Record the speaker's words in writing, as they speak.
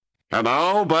And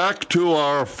now back to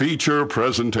our feature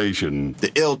presentation. The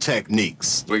ill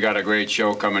techniques. We got a great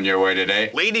show coming your way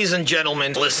today. Ladies and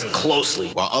gentlemen, listen closely.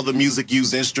 While other music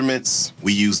use instruments,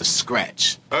 we use the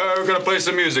scratch. We're gonna play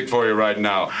some music for you right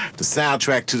now. The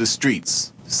soundtrack to the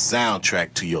streets. The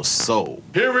soundtrack to your soul.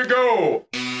 Here we go.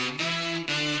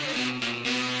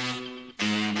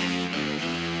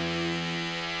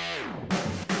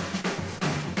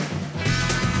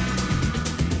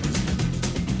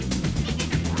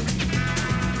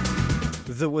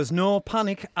 There was no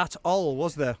panic at all,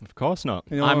 was there? Of course not.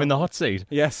 You know, I'm in the hot seat.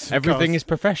 Yes, of Everything course. is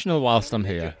professional whilst I'm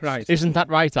here. Right. Isn't that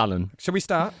right, Alan? Shall we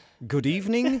start? Good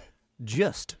evening,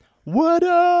 just. What up?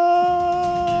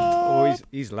 Oh,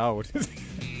 he's loud.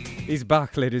 He's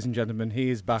back, ladies and gentlemen.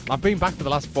 He is back. I've been back for the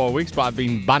last 4 weeks, but I've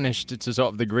been banished to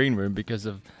sort of the green room because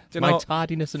of my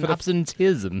tardiness and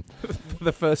absenteeism. For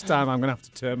the first time, I'm going to have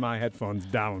to turn my headphones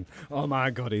down. Oh,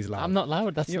 my God, he's loud. I'm not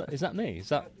loud. Is that me? Is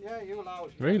that... Yeah, you're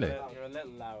loud. Really? You're a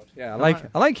little loud. Yeah,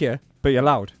 I like you, but you're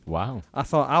loud. Wow. I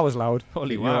thought I was loud.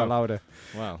 Holy but wow. You're louder.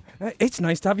 Wow. It's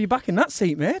nice to have you back in that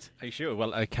seat, mate. Are you sure?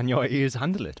 Well, can your ears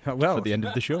handle it Well, for the end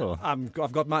of the show? I've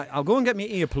got my... I'll go and get my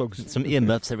earplugs. Some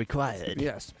earmuffs are required.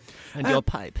 Yes. And your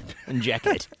pipe and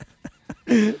jacket.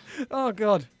 Oh,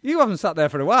 God. You haven't sat there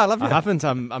for a while, have you? I haven't.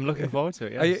 I'm looking forward to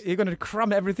it, yes. Are you going to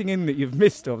cram everything in that you've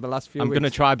missed over the last few I'm weeks? going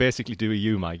to try basically do a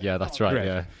you, Mike. Yeah, that's right. Great.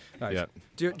 Yeah. Right. Yeah.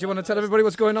 Do you want to tell everybody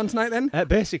what's going on tonight, then?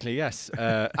 Basically, yes.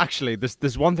 Actually,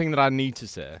 there's one thing that I need to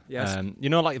say. Yes. You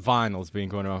know, like vinyl's been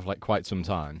going around for like quite some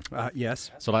time.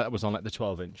 Yes. So like that was on like the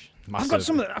 12-inch. I've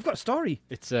got a story.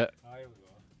 It's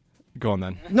Go on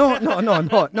then. No.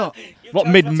 What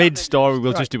mid story?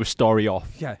 We'll just do a story off.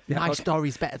 Yeah. My okay.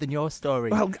 story's better than your story.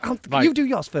 Well, Right. you do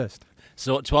yours first.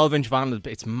 So 12-inch vinyl,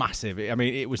 it's massive. I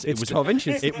mean, it was 12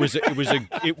 inches. It was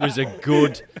a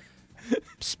good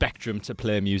spectrum to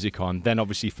play music on. Then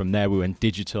obviously from there we went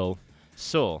digital.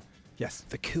 So Yes.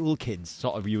 the cool kids,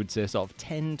 sort of you would say, sort of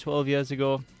 10, 12 years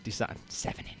ago, decided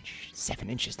 7-inch. 7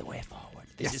 inch is the way forward.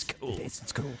 This is cool.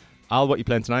 It's cool. Al, what are you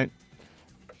playing tonight?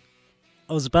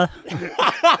 Uzba.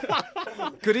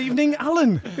 Good evening,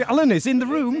 Alan. Alan is in the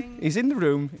room. He's in the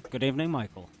room. Good evening,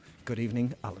 Michael. Good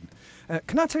evening, Alan.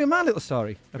 Can I tell you my little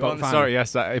story about vinyl? Sorry,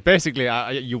 yes. Basically,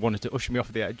 you wanted to usher me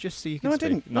off the air just so you can No, I speak.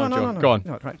 didn't. No, No. Go on.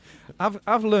 No, right.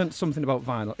 I've learnt something about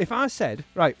vinyl. If I said,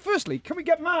 right, firstly, can we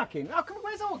get Mark in? Oh,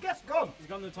 where's our guest gone? He's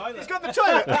gone to the toilet. He's gone to the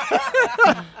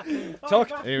toilet.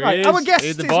 Talk. Here Right, he is. our guest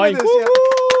Here's the is boy. with us.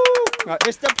 Yeah. Right,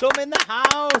 Mr. Plumb in the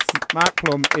house. Mark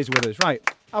Plumb is with us. Right,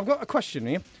 I've got a question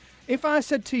here. If I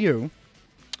said to you,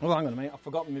 oh, hang on a minute, I've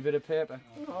forgotten my bit of paper.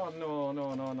 Oh,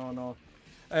 no.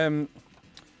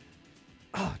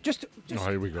 Just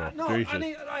here we go. no, Jesus. I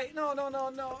need, right,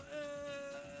 no.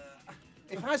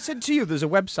 If I said to you there's a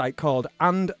website called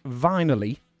And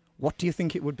Vinily, what do you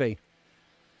think it would be?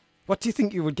 What do you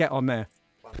think you would get on there?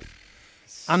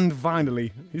 And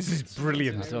Vinily. This is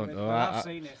brilliant. I don't know. I've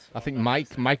seen it. I think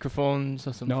microphones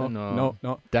or something. No.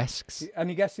 Desks.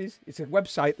 Any guesses? It's a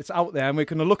website that's out there and we're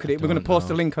going to look at it. We're going to don't post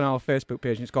know. a link on our Facebook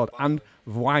page and it's called And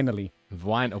Vinily.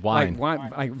 Wine.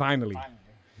 Like Vinily.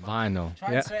 Vinyl.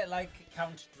 Try Yeah. and say it like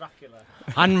Count Dracula.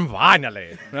 And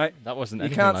finally. Right? That wasn't You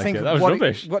anything can't like think it. of That was what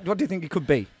rubbish. What do you think it could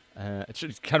be?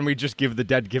 Can we just give the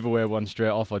dead giveaway one straight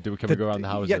off, or can we go around the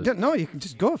houses? Yeah, no, you can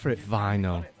just go for it.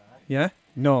 Vinyl. Yeah?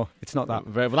 No, it's not that.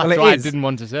 Well, that's Well, it why I is. didn't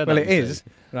want to say that. Well, it you is, see.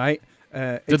 right?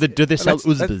 Do they sell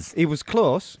Uzbas? He was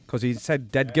close because he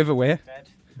said dead giveaway, Dead.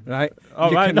 right?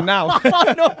 Oh, you right, can now.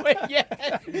 no, wait,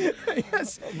 yeah.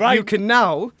 Yes. Right. You can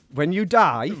now, when you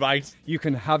die, Right. you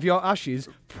can have your ashes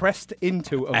pressed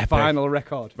into a Epic. vinyl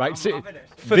record. Right, so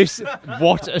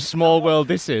what a small world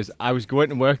this is. I was going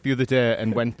to work the other day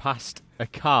and went past a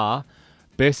car,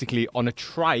 basically on a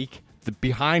trike.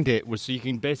 Behind it was so you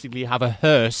can basically have a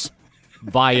hearse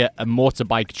via a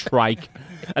motorbike trike,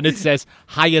 and it says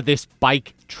hire this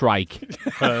bike trike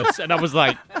hearse, and I was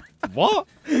like, what?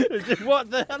 What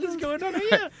the hell is going on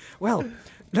here? Well,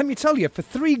 let me tell you, for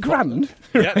 $3,000,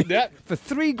 Yeah. for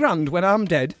 $3,000 when I'm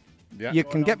dead, Yeah. you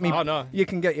can get me. Oh, no. You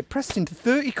can get it pressed into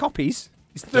 30 copies.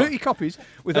 It's 30 copies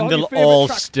with And all they'll your favourite all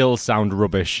tracks. still sound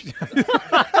rubbish. Is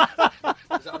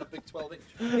that on a big 12-inch?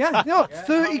 Yeah, no,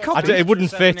 30 copies. It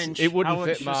wouldn't fit. 7-inch. It wouldn't How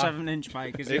fit, much Mark. a 7-inch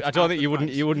bike is it? I don't think you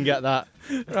wouldn't get that.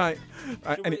 Right.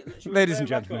 Ladies and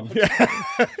gentlemen,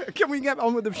 can we get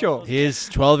on with the show? Here's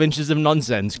 12 inches of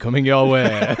nonsense coming your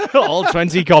way. All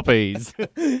 20 copies.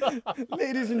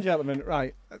 Ladies and gentlemen,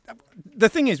 right. The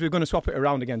thing is, we're going to swap it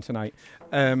around again tonight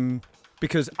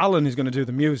because Alan is going to do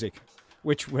the music.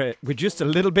 which we're just a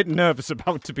little bit nervous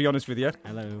about, to be honest with you.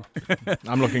 Hello.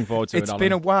 I'm looking forward to it, It's Alan.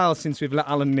 been a while since we've let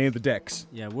Alan near the decks.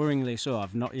 Yeah, worryingly so.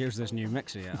 I've not used this new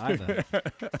mixer yet either.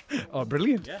 Oh,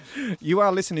 brilliant. You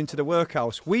are listening to the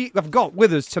Workhouse. We have got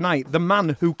with us tonight the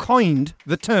man who coined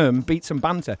the term beats and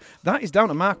banter. That is down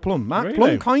to Mark Plumb. Mark Really?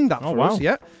 Plumb coined that Oh, for wow. us,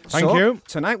 yeah. Thank so, you.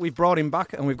 Tonight we've brought him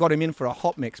back and we've got him in for a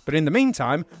hot mix. But in the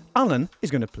meantime, Alan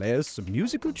is going to play us some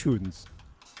musical tunes.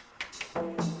 We're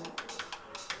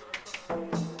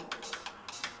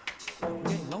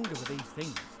getting longer with these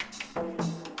things.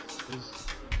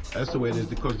 That's the way it is,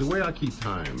 because the way I keep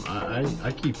time,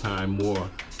 I keep time more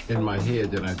in my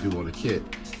head than I do on a kit.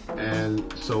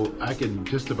 And so I can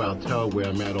just about tell where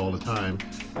I'm at all the time.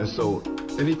 And so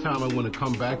anytime I want to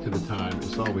come back to the time,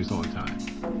 it's always on time.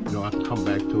 You know, I can come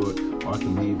back to it, or I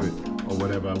can leave it, or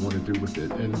whatever I want to do with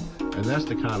it. And that's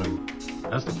the kind of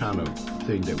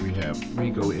thing that we have. We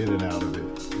go in and out of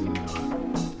it. And,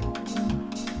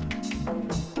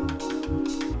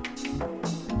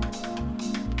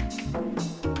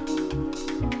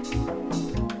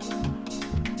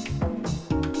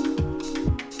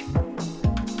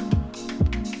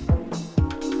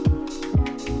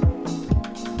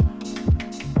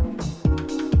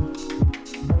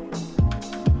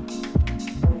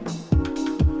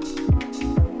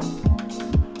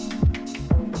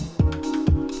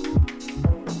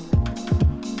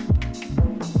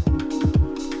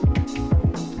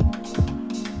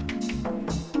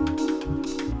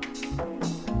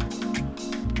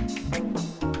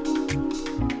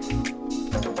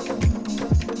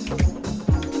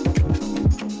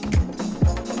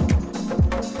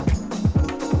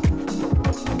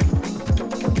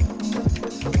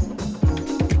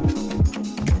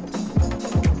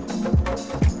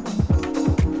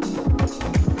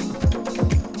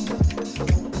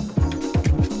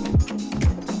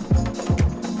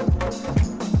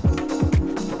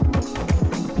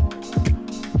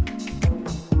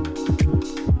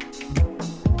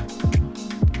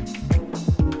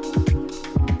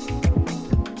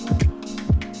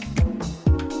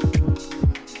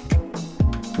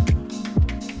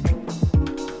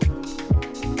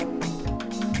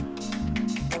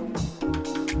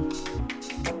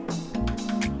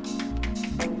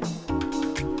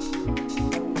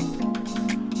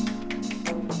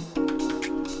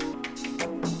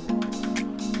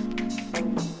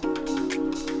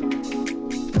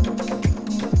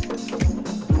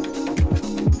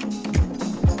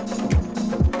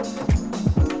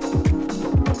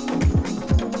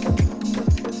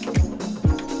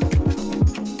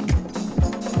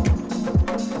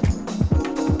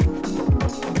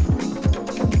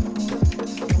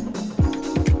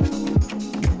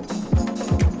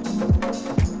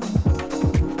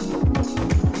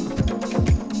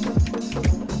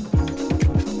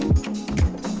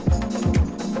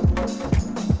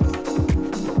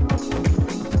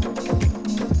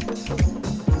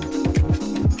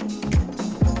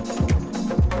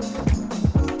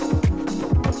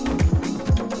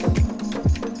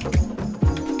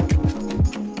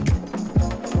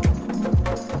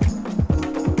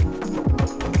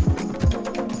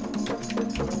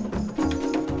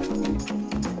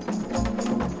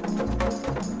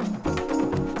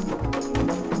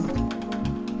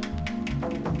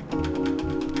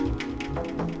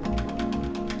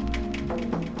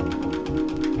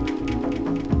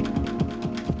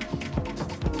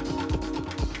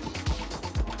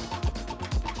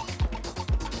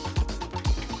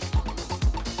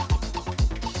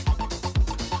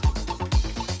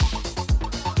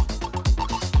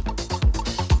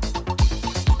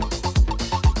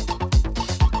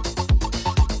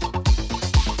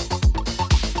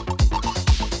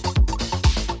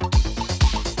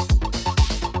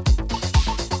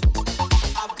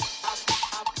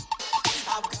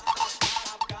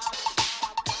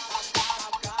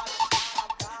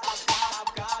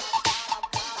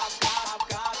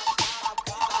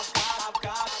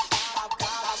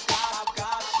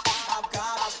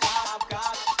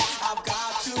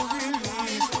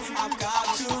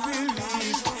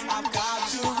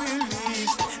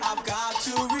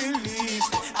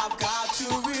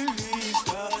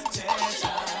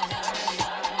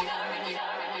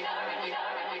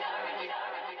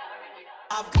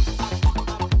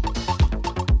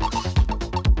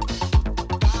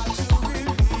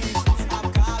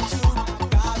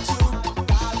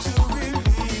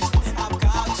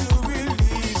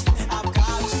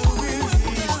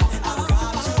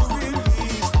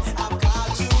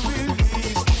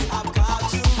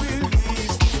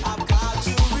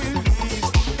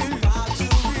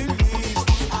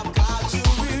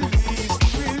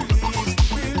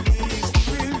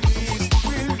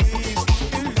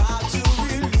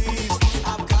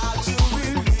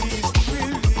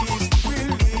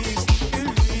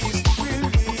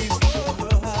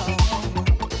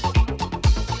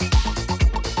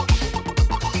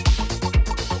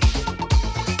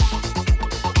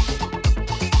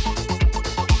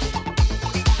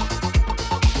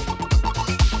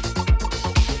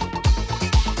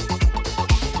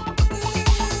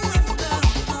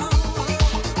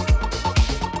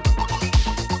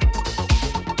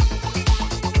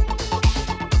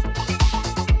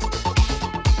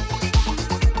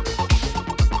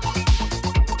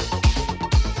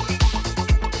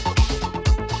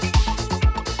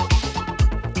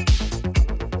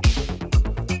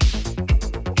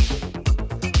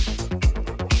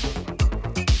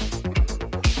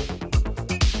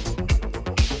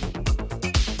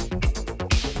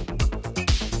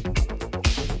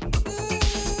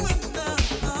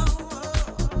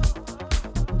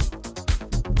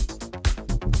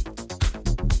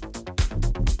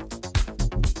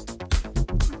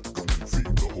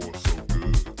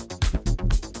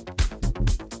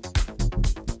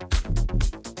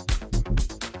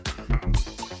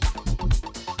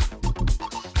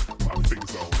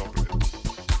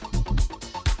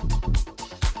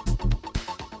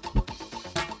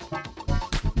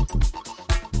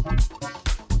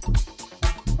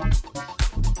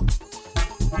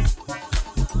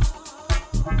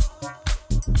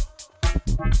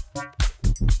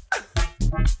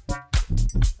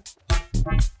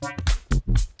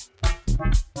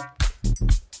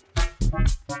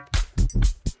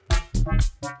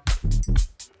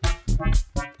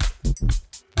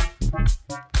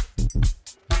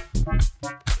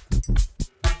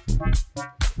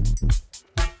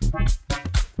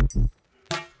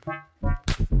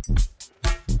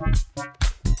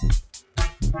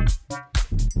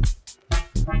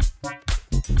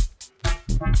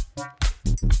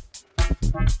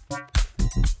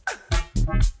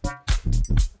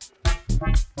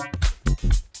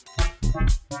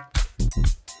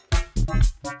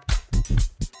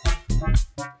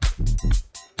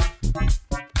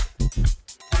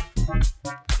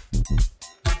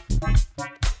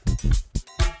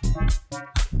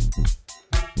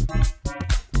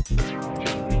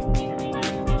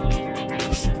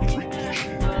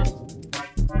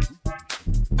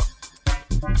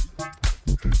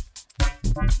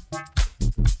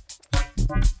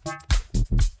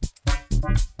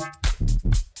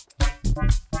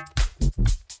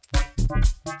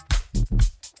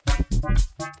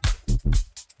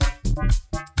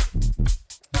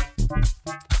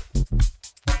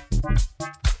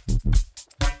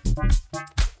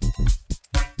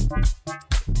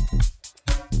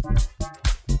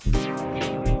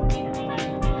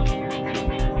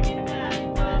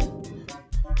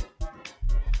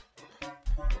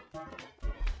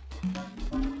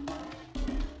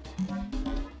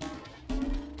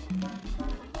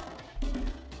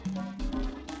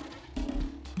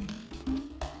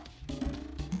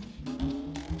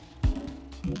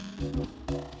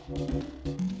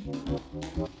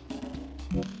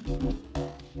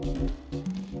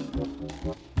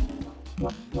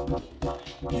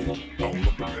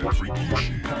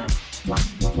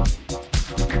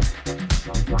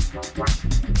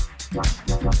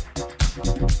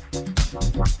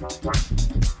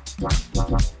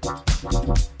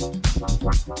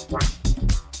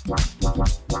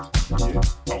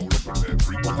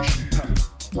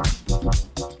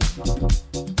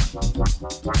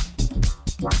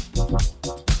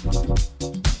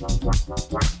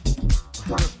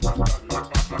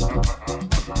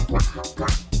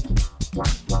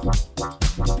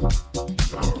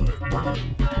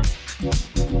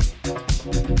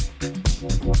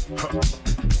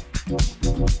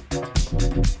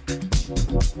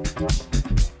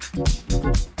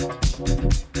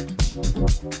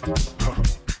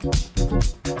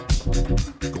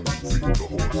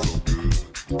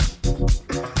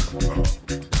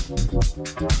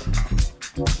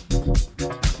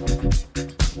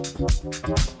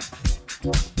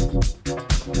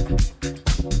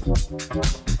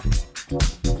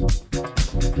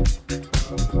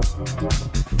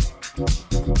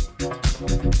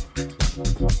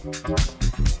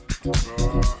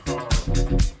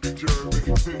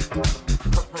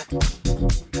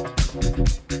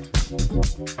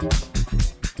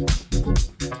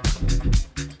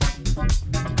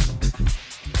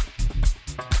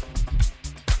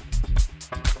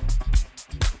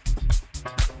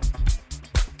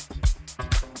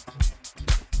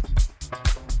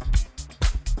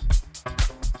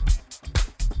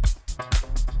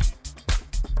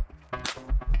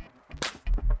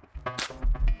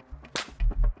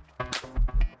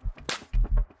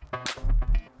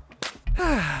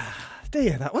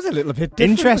 Dear, that was a little bit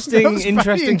different.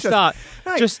 Interesting start.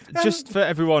 Right, Just for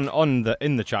everyone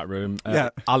in the chat room,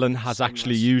 Alan has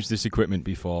actually used this equipment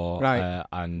before, Right.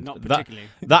 and Not particularly.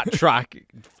 that track,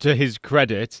 to his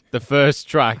credit, the first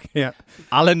track, Yeah.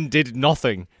 Alan did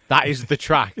nothing. That is the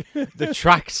track. The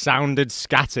track sounded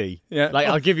scatty. Yeah. Like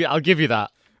I'll give you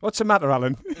that. What's the matter,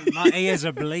 Alan? My ears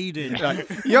are bleeding.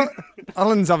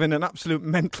 Alan's having an absolute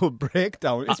mental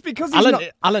breakdown. It's because he's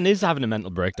Alan is having a mental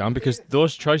breakdown because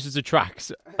those choices of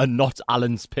tracks are not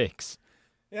Alan's picks.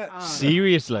 Yeah.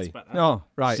 Seriously. No,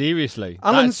 right. Seriously.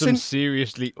 Alan, That's some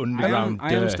seriously underground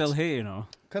I am dirt. still here, you know.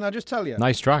 Can I just tell you?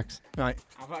 Nice tracks. Right.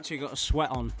 I've actually got a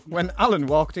sweat on. When Alan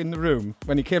walked in the room,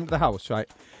 when he came to the house, right,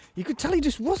 you could tell he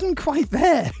just wasn't quite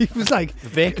there. He was like...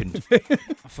 Vacant.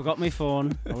 I forgot my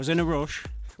phone. I was in a rush.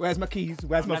 Where's my keys?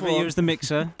 Where's my Never phone? used the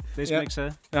mixer. This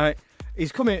mixer. Right.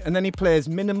 He's come in and then he plays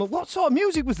minimal... What sort of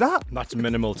music was that? That's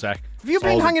minimal tech. Have you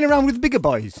been hanging around with bigger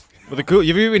boys? Have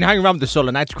you been hanging around with the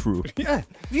Solar Nights crew? Yeah.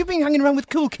 Have you been hanging around with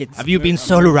cool kids? Have you been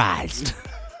solarized?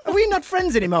 Are we not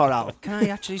friends anymore, Al? Can I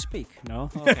actually speak? No?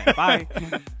 Okay, bye.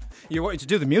 You wanted to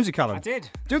do the music, Alan. I did.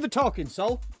 Do the talking,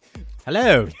 Sol.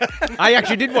 Hello. I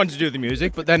actually did want to do the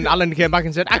music, but then Alan came back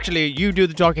and said, actually, you do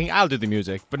the talking, I'll do the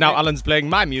music. But now Alan's playing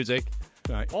my music.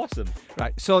 Right. Awesome.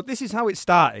 Right. So this is how it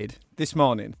started this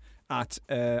morning. At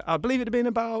I believe it had been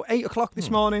about 8 o'clock this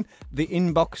morning. The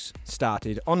inbox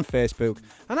started on Facebook,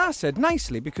 and I said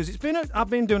nicely because I've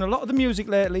been doing a lot of the music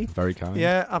lately. Very kind.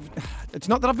 Yeah, it's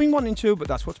not that I've been wanting to, but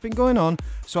that's what's been going on.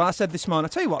 So I said this morning, I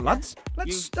tell you what, lads,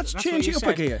 let's That's change what it you up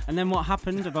said. again. And then what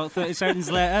happened about 30 seconds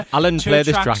later? Alan, two play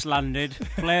this tracks track. landed.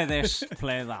 Play this,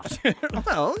 play that.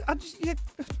 Well,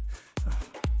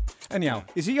 anyhow,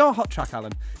 is it your hot track,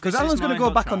 Alan? Because This is Alan's going to my go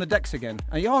hot back track. on the decks again.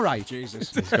 Are you all right?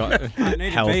 Jesus. He's got I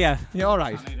need help. a beer. You all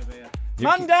right? I need a beer.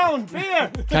 Man down,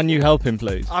 beer! Can you help him,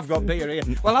 please? I've got beer here.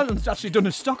 Well, Alan's actually done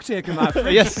a stock take in my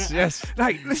fridge. Yes.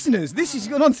 Right, listeners, this is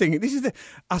one thing.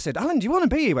 I said, Alan, do you want a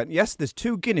beer? He went, yes, there's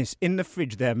 2 Guinness in the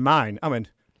fridge. They're mine. I went,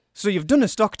 So you've done a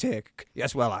stock take.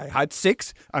 Yes, well, I had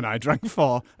 6 and I drank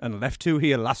 4 and left 2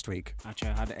 here last week. Actually,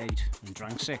 I had 8 and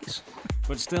drank 6.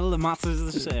 But still, the math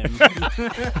is the same.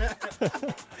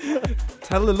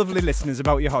 Tell the lovely listeners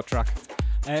about your hot track.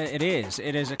 It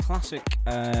is a classic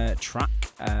track.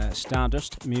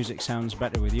 Stardust, music sounds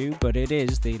better with you, but it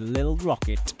is the Lil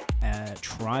Rocket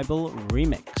Tribal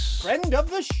Remix. Friend of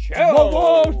the show.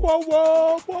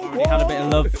 Already had a bit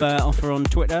of love offer on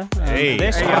Twitter. Hey, for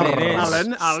this, hey, and it is.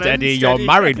 Alan, Steady, you're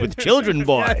married with children,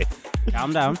 boy.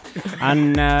 Calm down.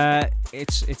 And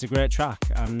it's a great track,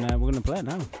 and we're going to play it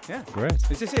now. Yeah, Great.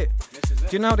 is this it?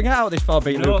 Do you know how to get out of this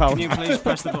 4-beat loop, Can Alan? you please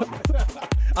press the button?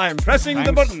 I am pressing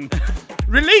the Thanks. button.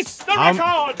 Release the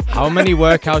record. How many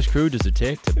Workhouse crew does it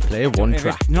take to play one If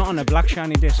track? it's not on a black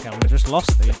shiny disc, I'm just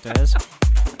lost these days.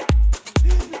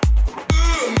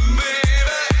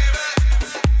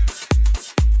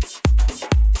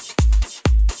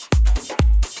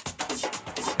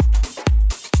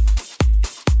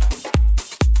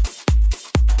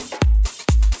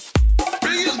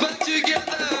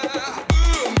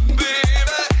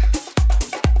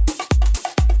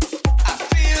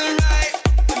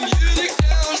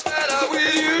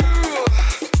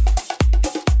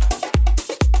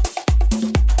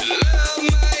 Love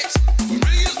might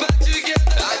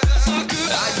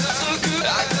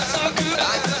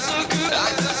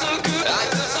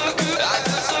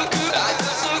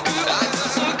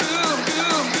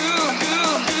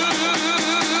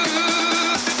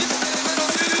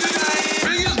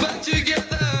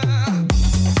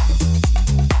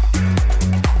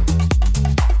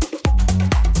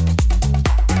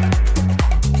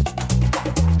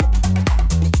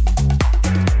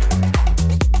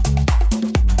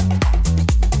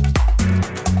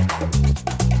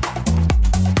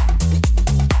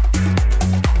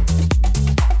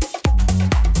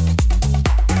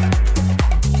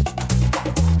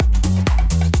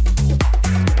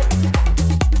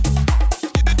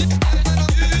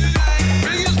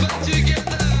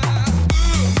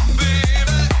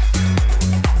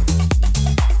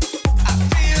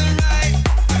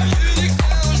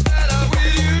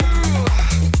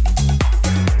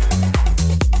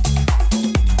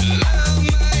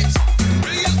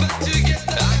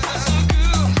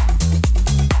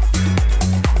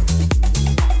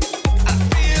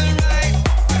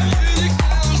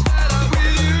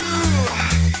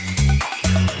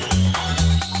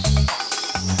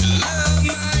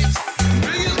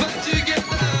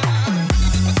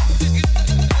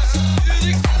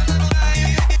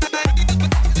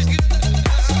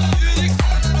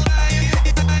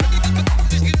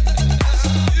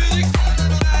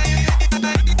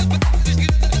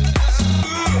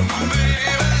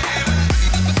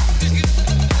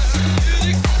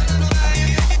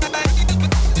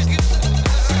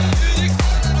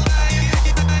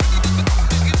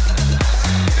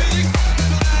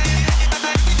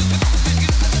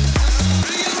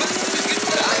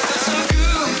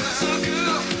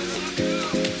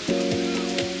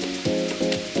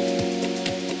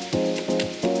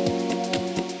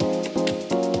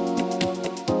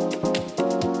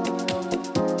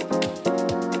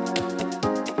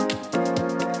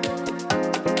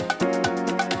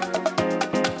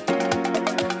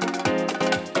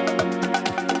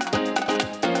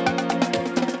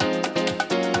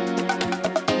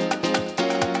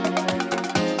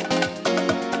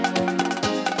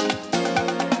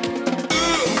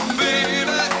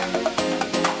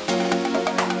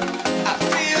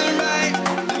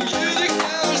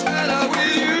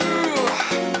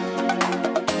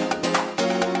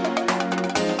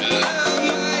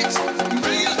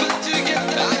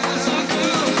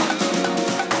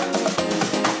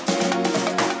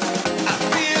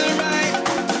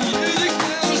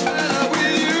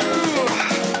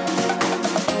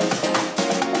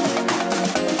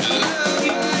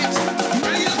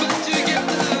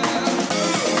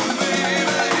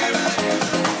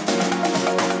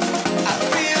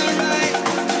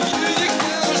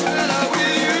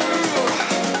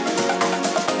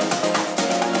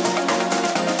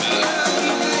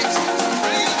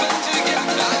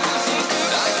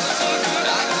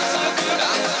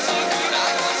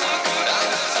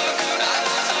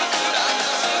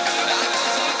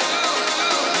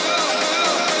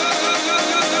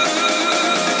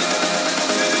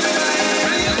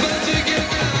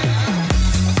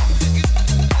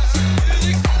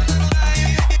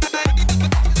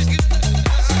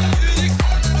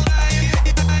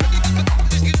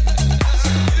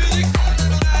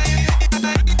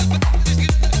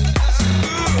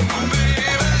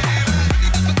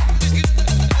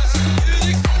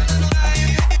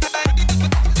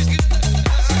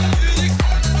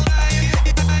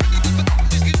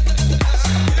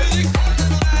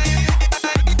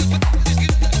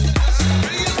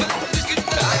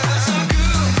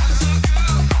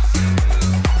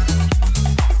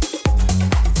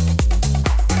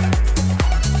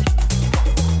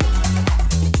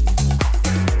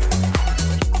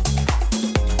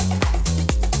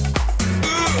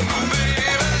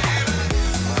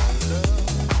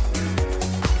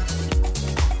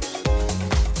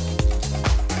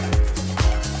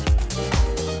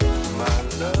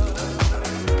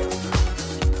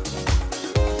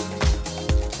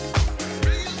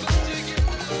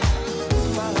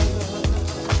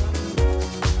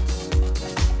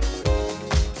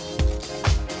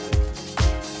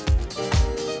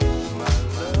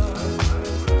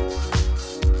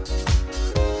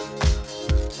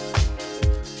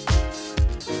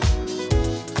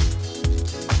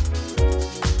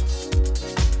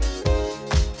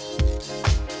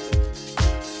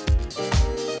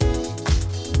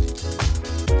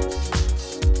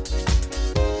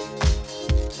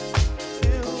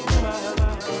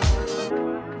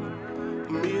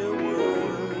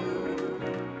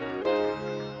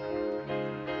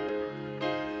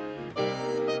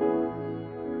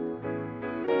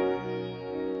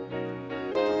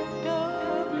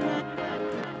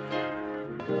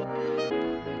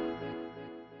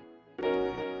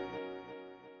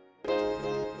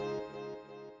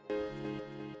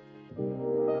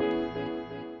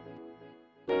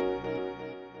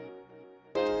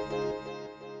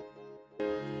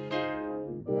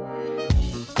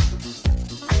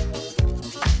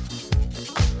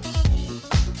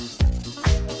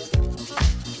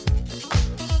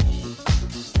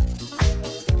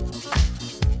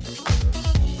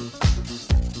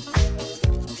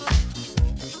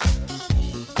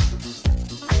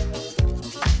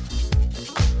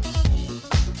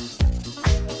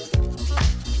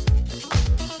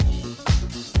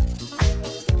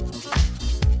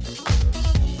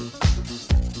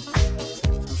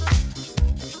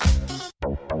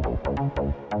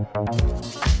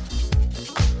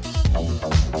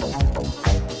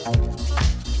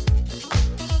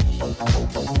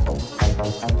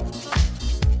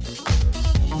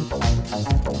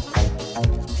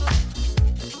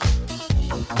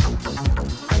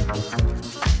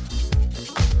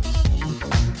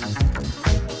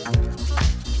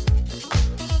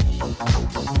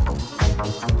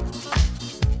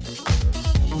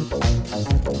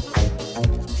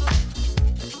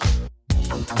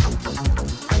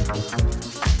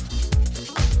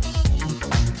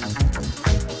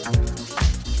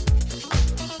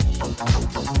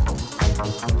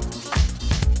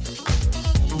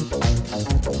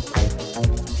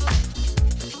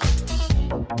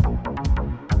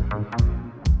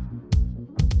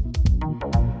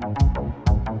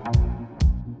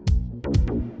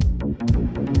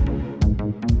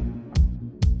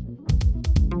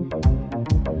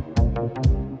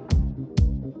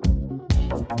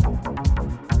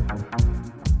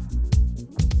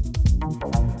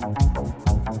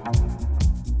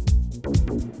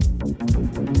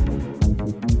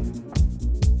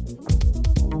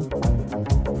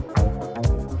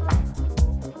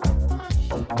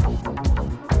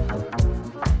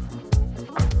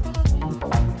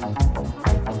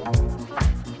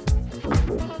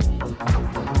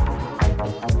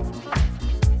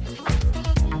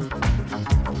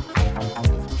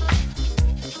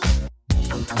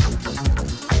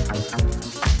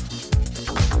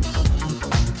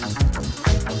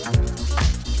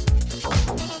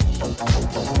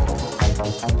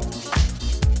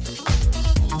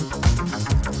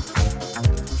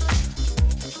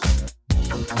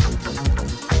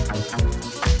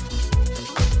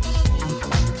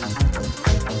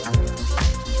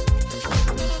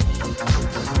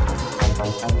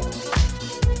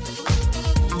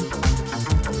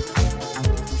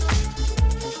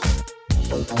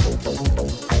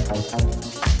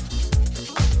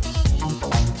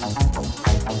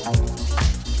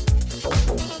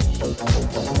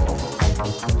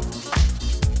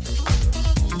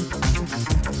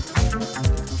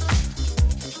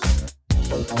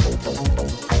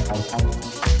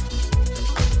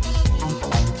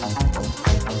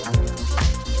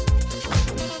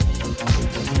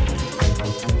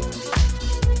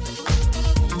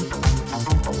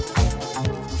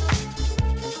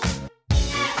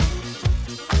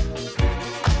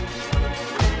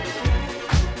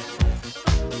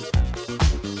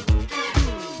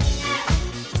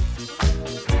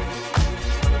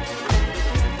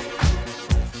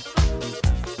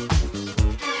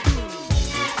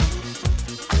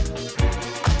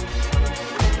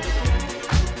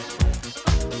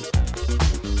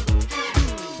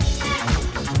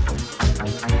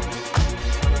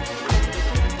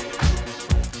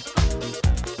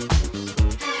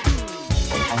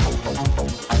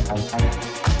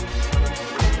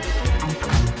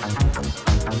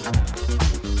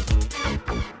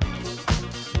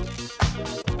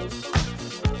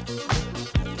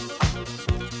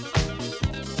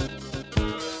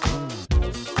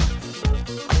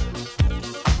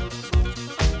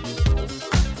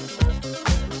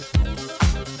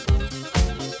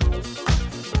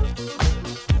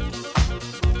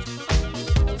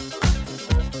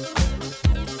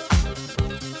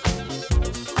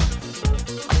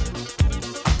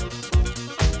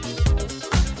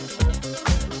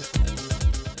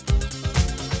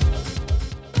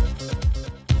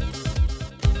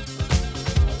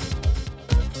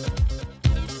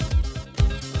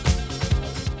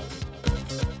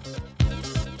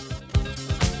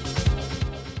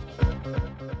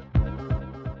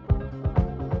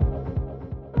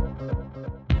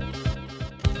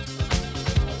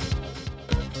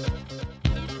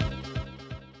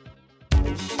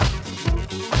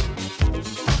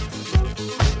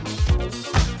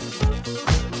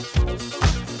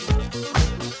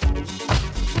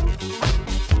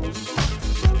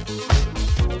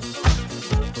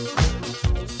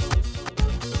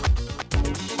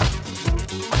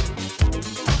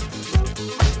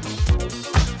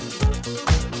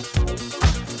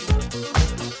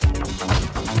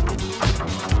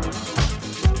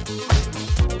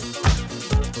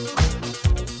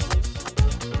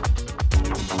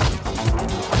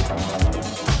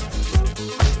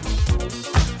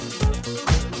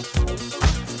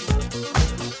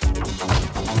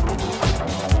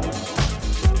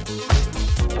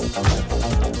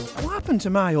happened to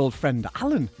my old friend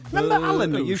Alan? Remember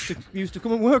Alan that used to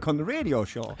come and work on the radio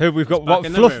show? Who we've got? back What,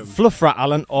 in the room. Fluff Rat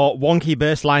Alan or Wonky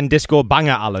Bassline Disco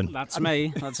Banger Alan? That's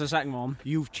me. That's the second one.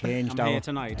 You've changed, I'm Alan. here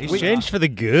tonight. He's changed for the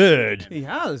good. He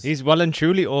has. He's well and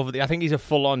truly over the. I think he's a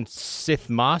full-on Sith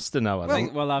master now. I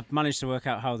think Well, I've managed to work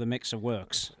out how the mixer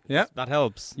works. Yeah. that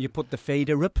helps. You put the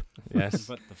fader up. Yes.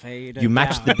 Put the fader You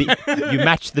match down. the beat. You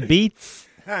match the beats.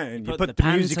 And you Put put the the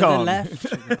pan music to on. the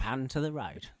left, the pan to the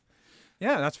right.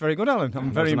 Yeah, that's very good, Alan.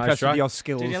 I'm very was a nice impressed track. with your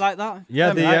skills. Did you like that? Yeah,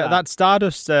 I like that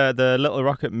Stardust, the Little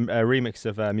Rocket remix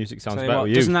of Music Sounds Tell you Better what, with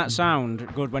You. doesn't that sound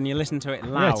good when you listen to it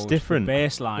loud? Yeah, it's different, The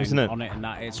bass line isn't it? on it and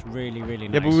that. It's really, really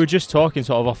nice. Yeah, but we were just talking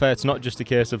sort of off air. It's not just a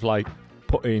case of like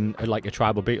putting like a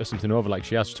tribal beat or something over. Like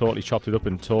she has totally chopped it up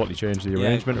and totally changed the Yeah.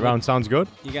 arrangement around. Sounds good.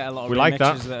 You get a lot of We like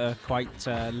that. remixes that are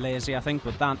quite lazy, I think,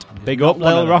 but that. Big not up, one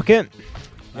of Little them. Rocket.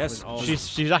 That was awesome.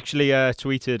 She's actually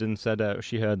tweeted and said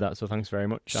she heard that. So thanks very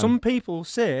much. Some people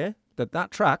say that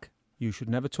track you should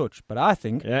never touch, but I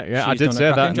think Yeah, I she's did done a say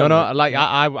that. cracking No, job no, with it. like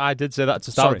I did say that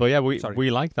to start Sorry. with, but yeah, Sorry.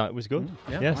 we like that. It was good.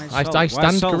 Yeah. Yes, Why I so-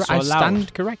 stand why so stand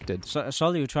loud? corrected.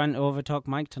 Sol, you're trying to overtalk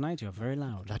Mike tonight. You're very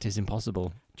loud. That is impossible.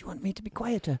 Do you want me to be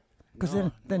quieter? Because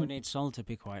No, then we need Sol to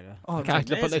be quieter. oh, Okay, right.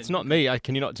 but it's not me.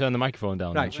 Can you not turn the microphone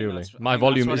down? Right. Then, surely I think my that's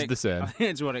volume what is it- the same. I think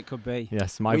it's what it could be.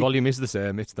 Yes, my volume is the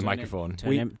same. It's the microphone.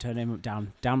 Turn him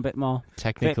down a bit more.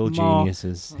 Technical bit more.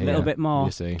 geniuses. A little here, bit more.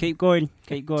 You see, Keep going.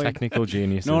 Keep going. technical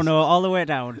geniuses. No, all the way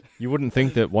down. You wouldn't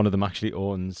think that one of them actually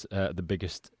owns the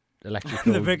biggest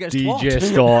electrical The biggest DJ what?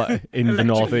 store in the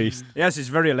northeast. Yes, it's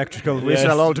very electrical. We Yes.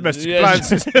 sell all domestic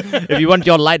Yes. appliances. If you want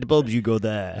your light bulbs, you go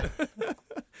there.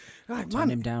 Right, Turn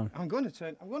him down. I'm going to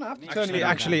have to turn it.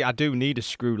 Actually, I do need a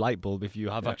screw light bulb if you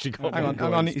have actually got Hang one on,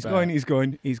 hang on. spare.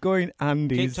 He's going, and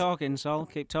Keep he's. talking, Sol.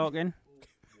 Keep talking.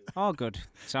 Oh, good.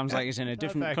 Sounds like he's in a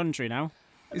different Perfect. country now.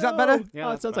 Is that better?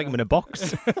 Yeah, it sounds like I'm in a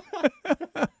box.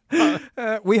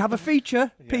 We have a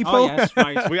feature, people. Oh, yes,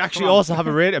 right. We actually Come on. also have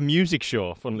a music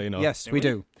show, funnily enough. Yes, we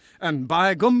do. And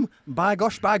by gum, by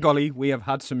gosh, by golly, we have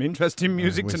had some interesting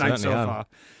music we tonight so certainly have. far.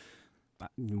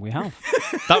 We have.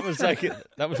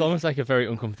 That was almost like a very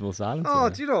uncomfortable silence. Oh, there.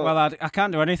 do you know? Well, I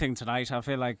can't do anything tonight. I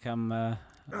feel like I'm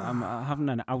having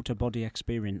an outer body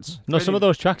experience. No, some of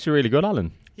those tracks are really good,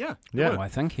 Alan. yeah. Yeah. Why,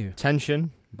 thank you.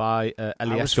 Tension by I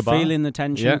Eli was Escobar. feeling the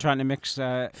tension, Yeah. trying to mix.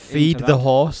 Feed into the that.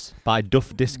 Horse by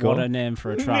Duff Disco. What a name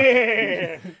for a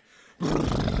track.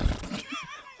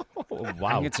 Oh, I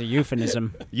wow. think it's a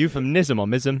euphemism. Euphemism or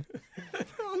mism.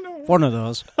 One of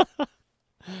those.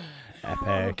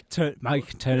 Epic.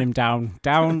 Mike, turn him down.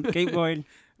 Down. Keep going.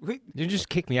 You just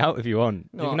kick me out if you want.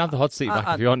 No, you can have the hot seat back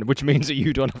I- if you want, which means that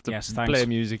you don't have to Yes, thanks. play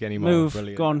music anymore. Move.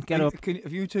 Brilliant. Go on. Get up.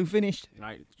 Have you two finished?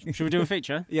 Right. Should we do a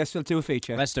feature? Yes, we'll do a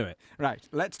feature. Let's do it. Right,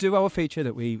 let's do our feature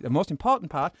the most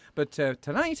important part. But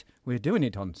tonight we're doing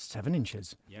it on 7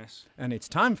 inches, Yes. and it's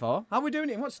time for. How are we doing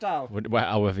it? In what style?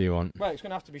 However you want. Well, it's going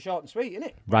to have to be short and sweet, isn't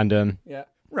it? Random. Yeah,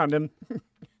 random.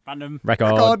 Random.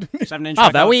 Record. God. 7-inch.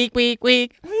 Oh, that record.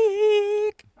 week.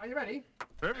 Are you ready?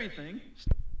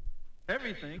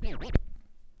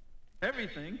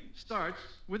 Everything starts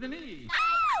with an E.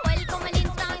 Well, coming in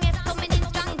strong, yes, coming in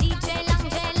strong, DJ Long,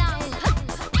 J Long.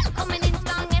 Coming in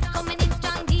strong, yes, coming in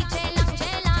strong, DJ Long, J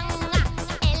Long.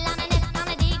 L and an S and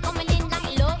a D coming in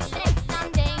like love, sex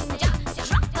and danger.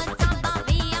 Drop a top of V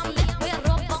and B, we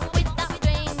rub up with a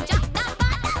stranger. Now,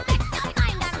 bother vex your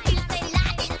mind and feel say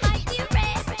like it might be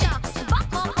rager.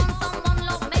 Back up on someone,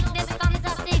 love, make this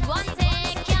fantastic one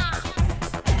take ya.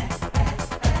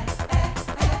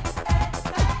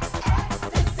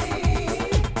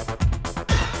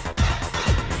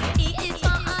 E is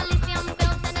for Alicia,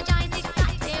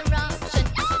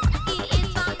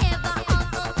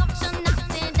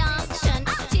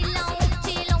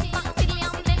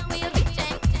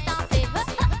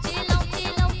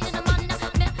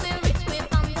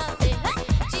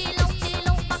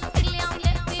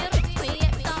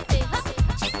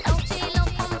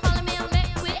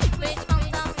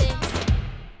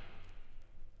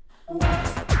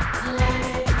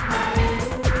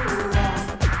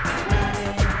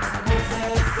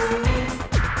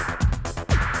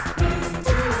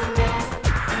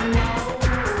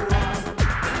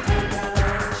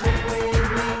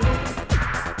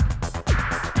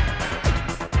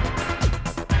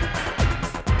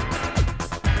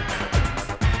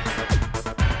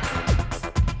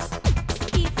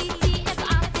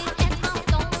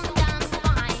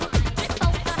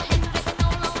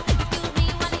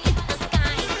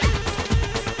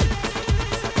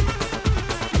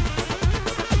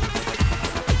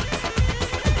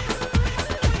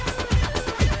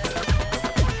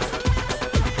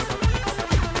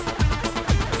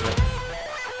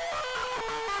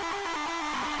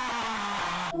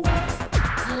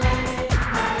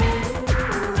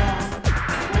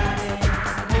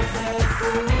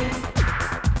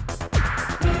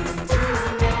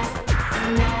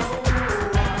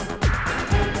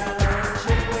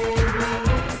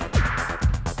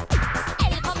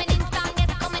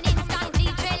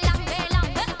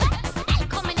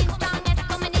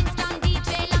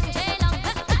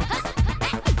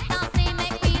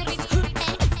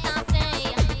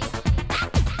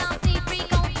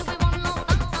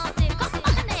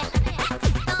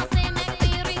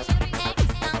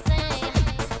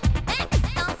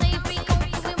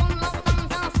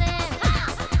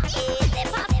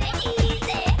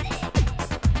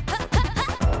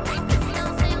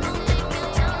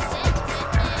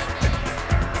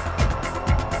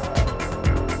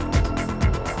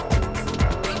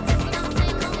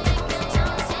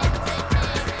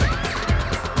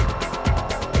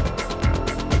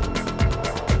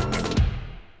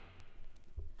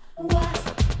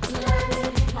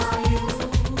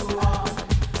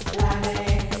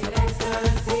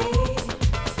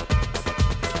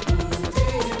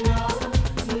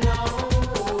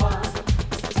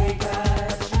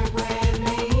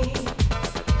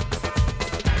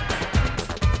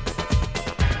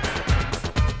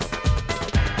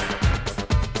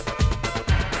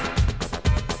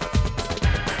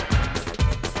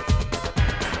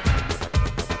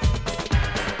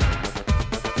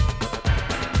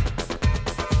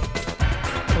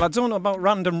 Well, I don't know about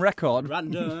random record.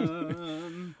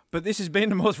 Random. But this has been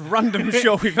the most random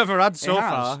show we've ever had so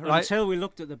far, right? Until we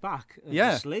looked at the back of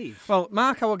the sleeve. Well,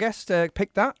 Mark, our guest,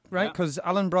 picked that, right? Because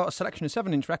Alan brought a selection of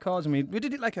 7-inch records, and we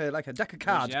did it like a deck of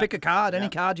cards. Pick a card, any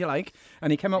card you like,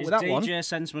 and he came up with that one. His DJ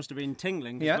sense must have been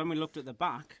tingling. Because when we looked at the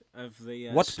back of the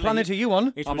what sleeve, planet are you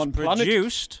on? It I'm was on planet.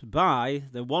 produced by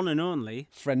the one and only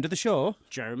friend of the show,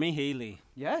 Jeremy Healy.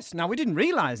 Yes. Now we didn't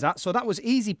realise that, so that was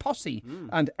Easy Posse,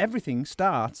 and everything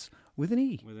starts with an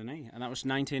E. With an E, and that was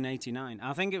 1989.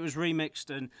 I think it was remixed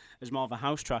and as more of a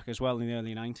house track as well in the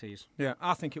early 90s. Yeah,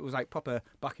 I think it was like proper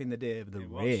back in the day of the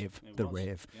rave.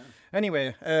 Yeah.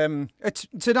 Anyway,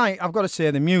 tonight I've got to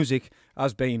say the music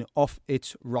has been off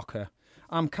its rocker.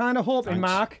 I'm kind of hoping,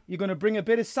 Mark, you're going to bring a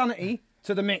bit of sanity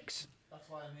to the mix. That's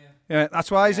why I'm here. Yeah, that's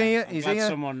why he's here. He's here.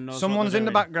 Someone's in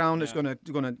the background that's going to.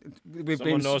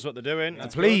 Someone knows what they're doing.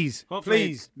 Please.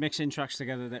 Mixing tracks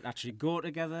together that actually go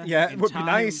together. Yeah, it would be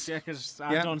nice. Yeah, because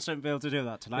I don't seem to be able to do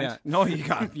that tonight. Yeah. No, you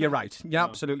can't. You're right. You're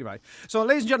absolutely right. So,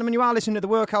 ladies and gentlemen, you are listening to the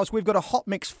Workhouse. We've got a Hot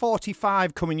Mix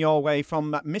 45 coming your way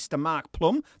from Mr Mark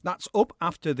Plumb. That's up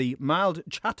after the mild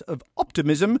chat of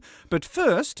optimism. But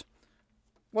first,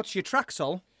 what's your track,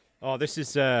 Sol? Oh, this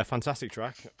is a fantastic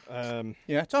track.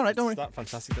 Yeah, it's all right, don't worry. It's that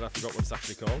fantastic that I forgot what it's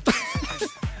actually called.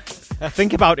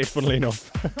 Think about it, funnily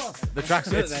enough. The track's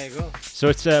there you go. So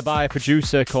it's by a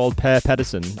producer called Per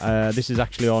Pedersen. This is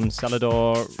actually on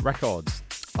Celador Records.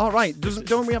 All right.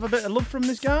 Don't we have a bit of love from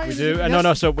this guy? We do. Yeah.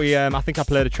 No. So we, I think I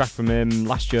played a track from him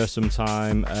last year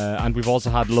sometime, and we've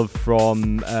also had love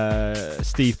from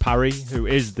Steve Parry, who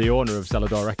is the owner of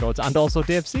Celador Records, and also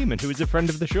Dave Seaman, who is a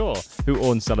friend of the show, who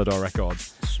owns Celador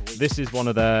Records. Sweet. This is one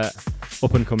of their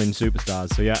up-and-coming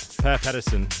superstars. So yeah, Per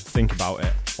Pedersen, think about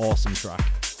it. Awesome track.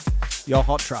 Your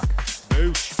hot track.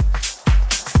 Boosh.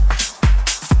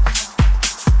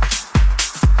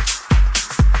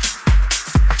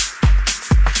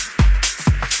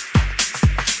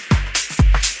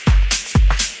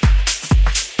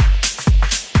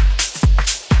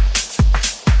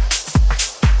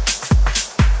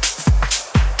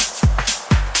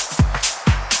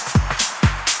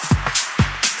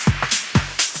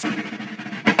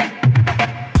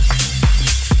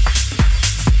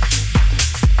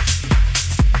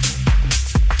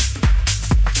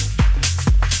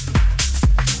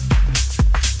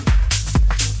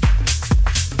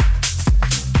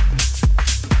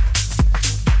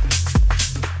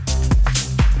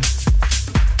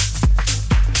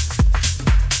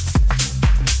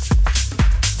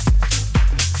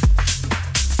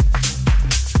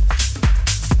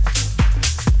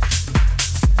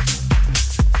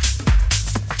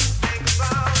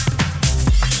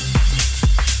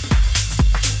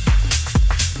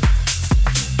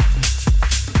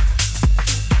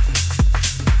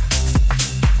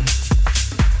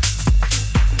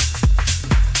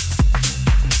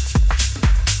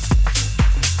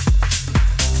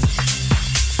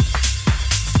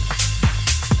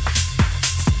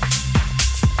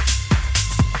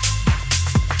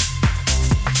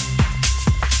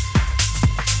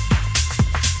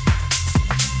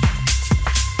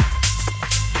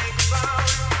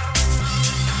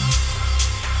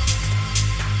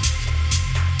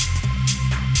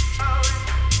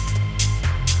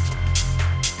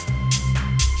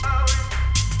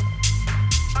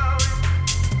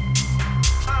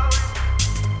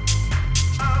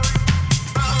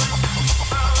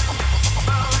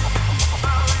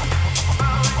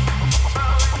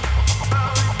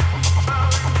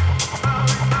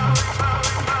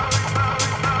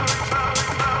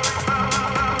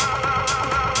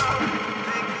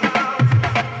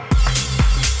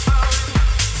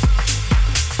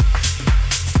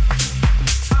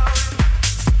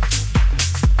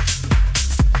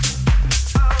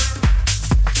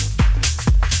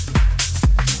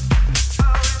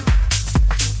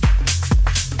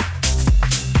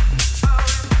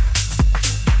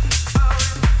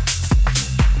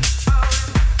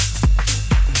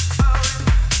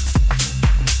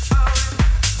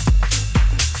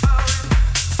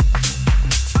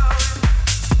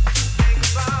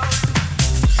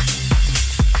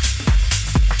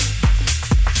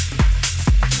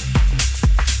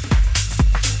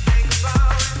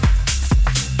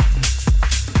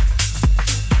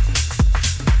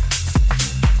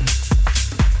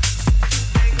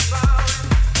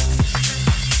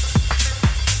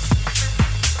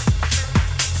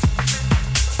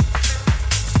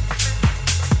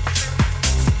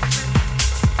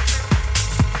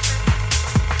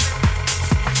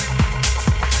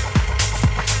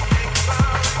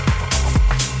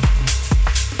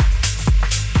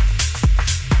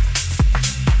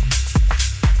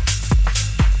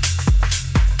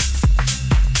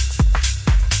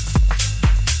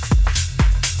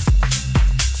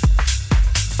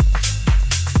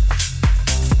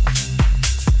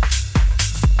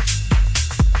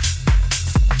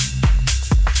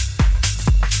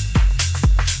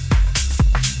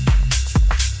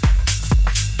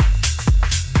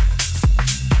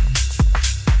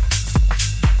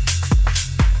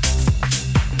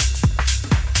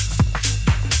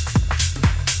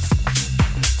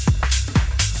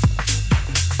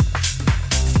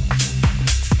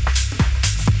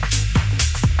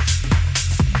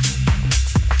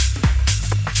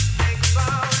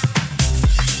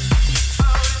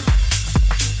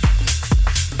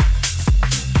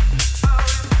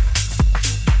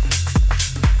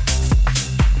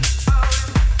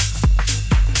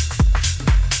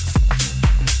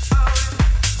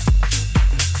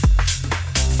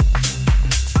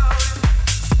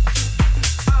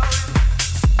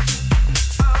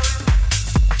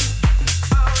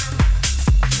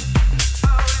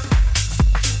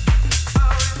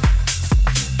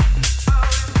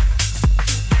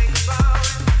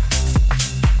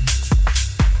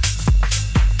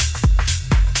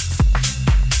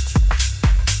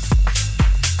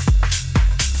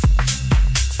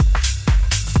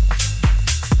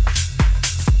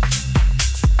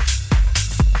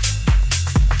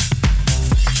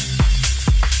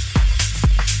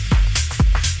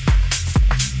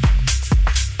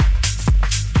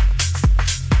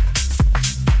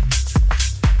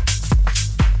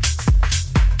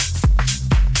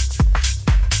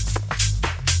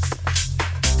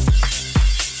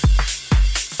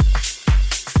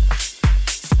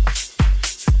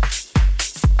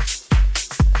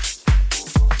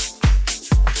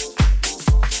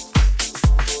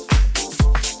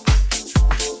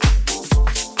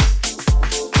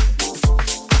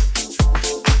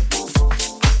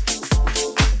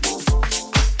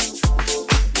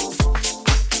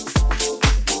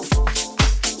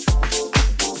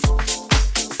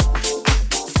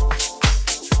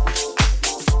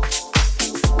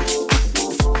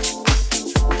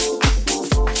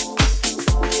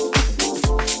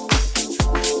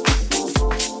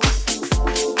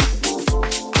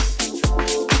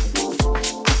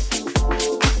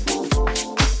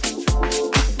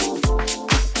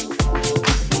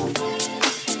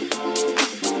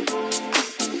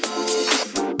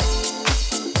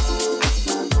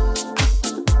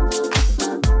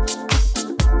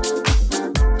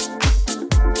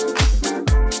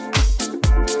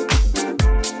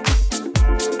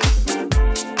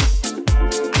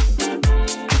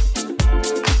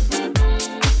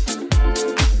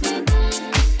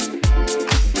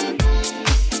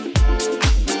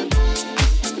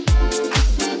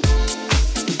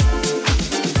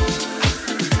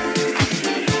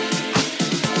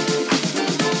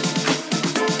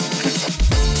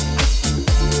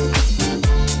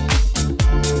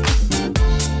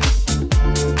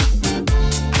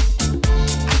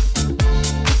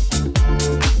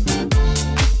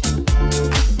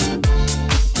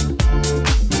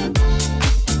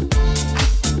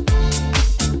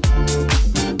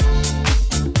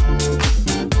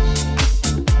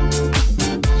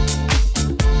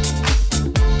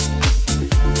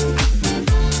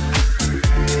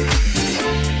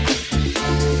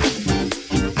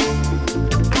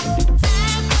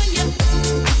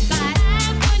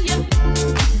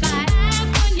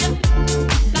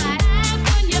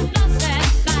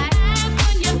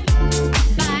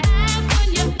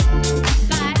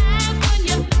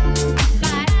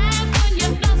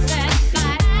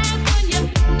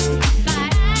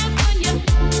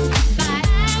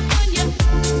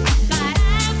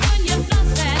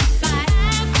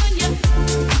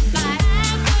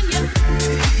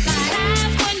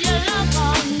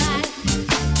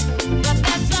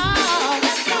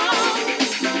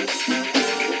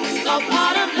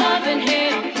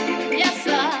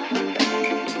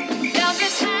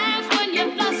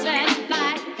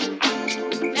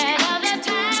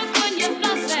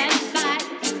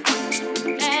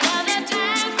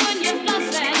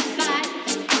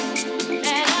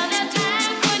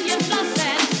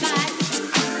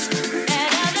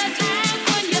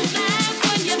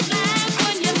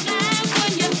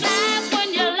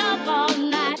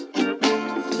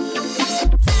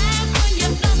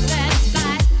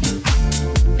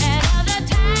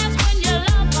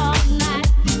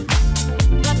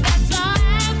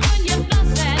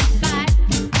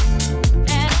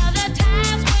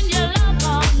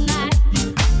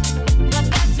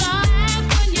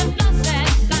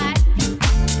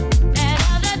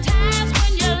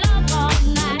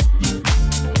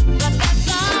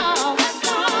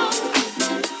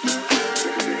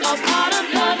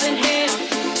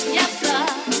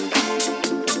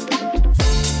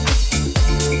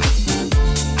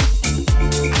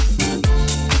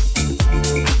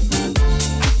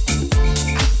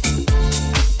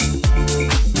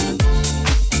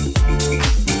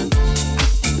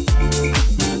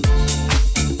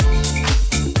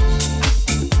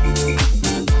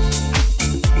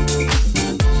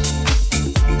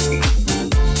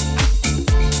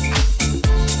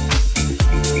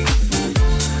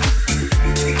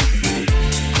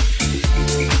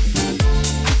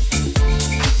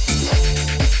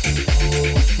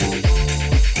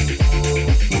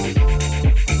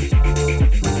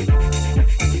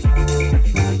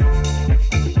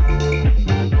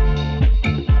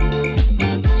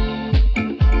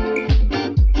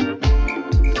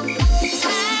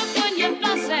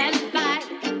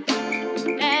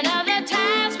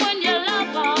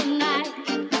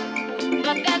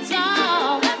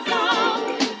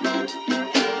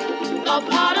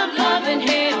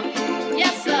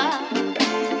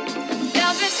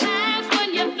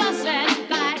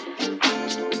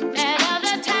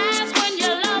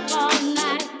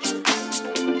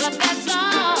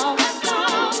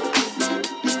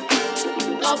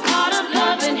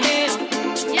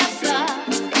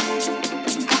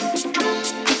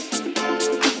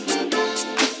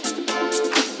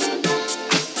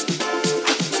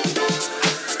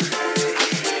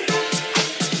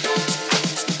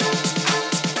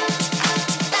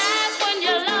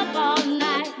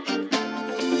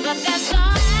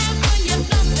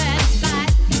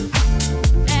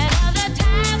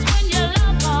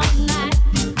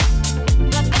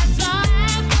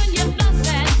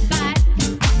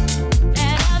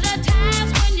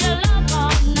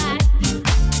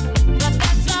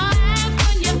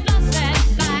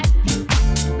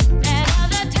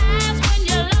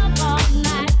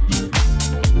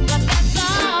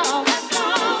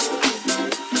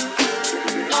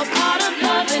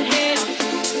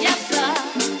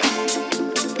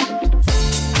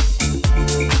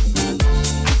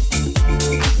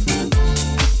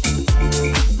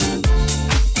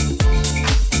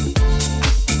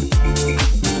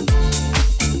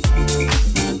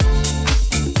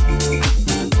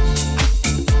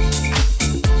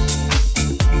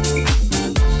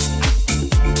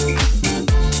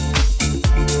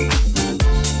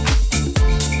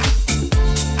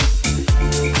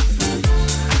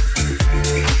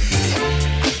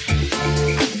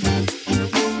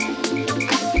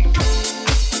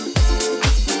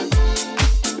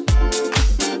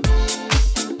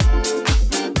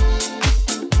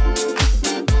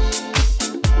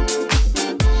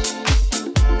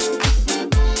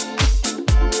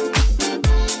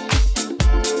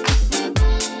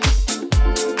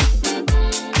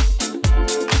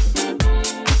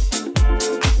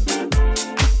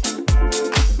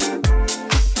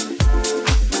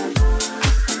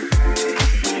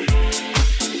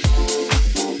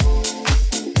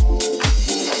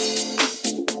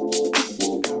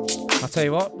 tell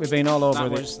you what, we've been all over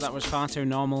with it. That was far too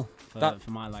normal for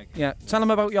my liking. Yeah, tell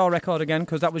them about your record again,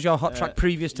 because that was your hot track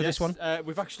previous to this one.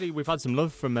 We've had some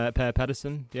love from Per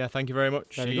Pedersen. Yeah, thank you very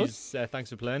much. Very good. Thanks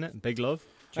for playing it. Big love.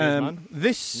 Cheers, man.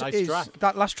 This Nice is track.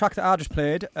 that last track that I just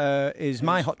played is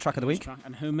my hot track of the week.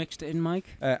 And who mixed it in, Mike?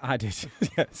 I did,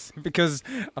 yes, because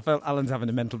I felt Alan's having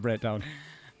a mental breakdown.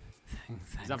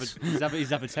 He's having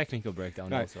a technical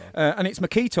breakdown also. And it's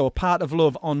Makito, Part of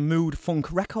Love on Mood Funk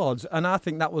Records, and I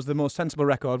think that was the most sensible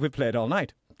record we've played all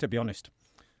night, to be honest.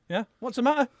 Yeah? What's the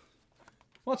matter?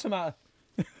 What's the matter?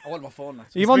 I want my phone now.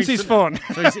 He wants his phone.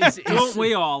 So he's Don't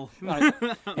we all? Right.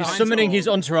 He's summoning his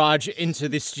entourage into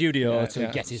this studio to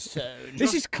get his phone.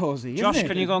 This is cosy, Josh, isn't it?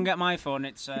 can you go and get my phone?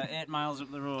 It's 8 miles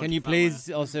up the road. Can you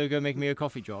please also go make me a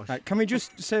coffee, Josh? Right, can we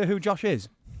just say who Josh is?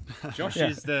 Josh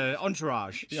is the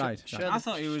entourage. Right. I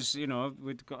thought he was,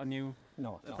 we'd got a new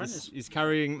apprentice. He's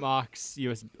carrying Mark's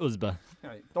US Uzba.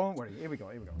 Right, don't worry. Here we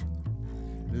go.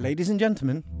 Ladies and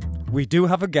gentlemen, we do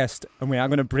have a guest, and we are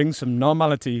going to bring some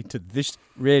normality to this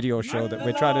radio show that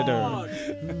we're trying to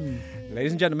do.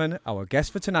 Ladies and gentlemen, our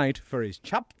guest for tonight for his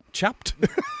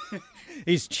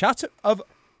his chat of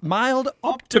mild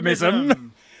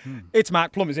optimism. It's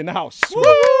Mark Plumb is in the house. Woo!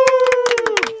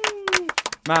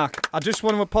 Mark, I just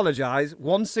want to apologise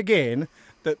once again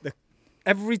that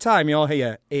every time you're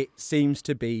here, it seems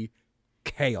to be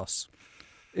chaos.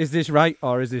 Is this right,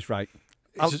 or is this right?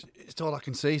 It's all I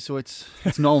can see, so it's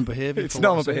normal behaviour. It's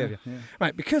normal behaviour. Yeah.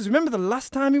 Right, because remember the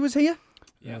last time he was here?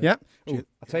 Yeah. Ooh,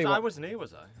 I'll tell you what. I wasn't here,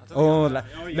 was I?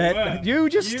 You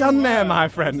just stand there, my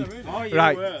friend.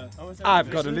 Right, were. I've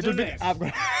got a little bit. I've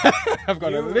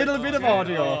got a little bit of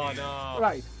audio. Oh, no.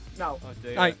 Right now,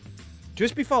 dear. right.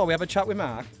 Just before we have a chat with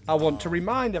Mark, I want to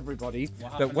remind everybody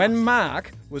that when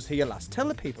Mark was here last, tell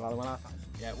the people how I found.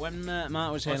 Yeah, when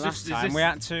Mark was here last time, we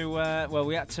had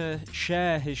to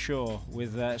share his show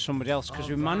with somebody else because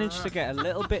we managed to get a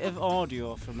little bit of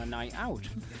audio from a night out,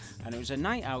 and it was a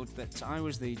night out that I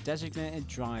was the designated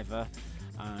driver,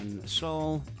 and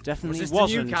Saul definitely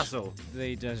wasn't Newcastle?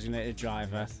 The designated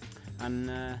driver, and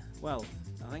I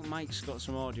think Mike's got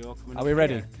some audio coming. Are we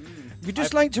ready? We'd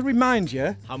just like to remind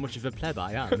you how much of a pleb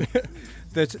I am.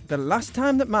 that the last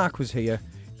time that Mark was here,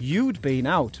 you'd been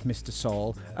out, Mr.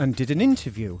 Saul, and did an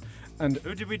interview. And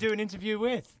who did we do an interview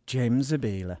with? James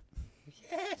Zabila.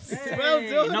 Yes! Well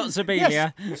done! Not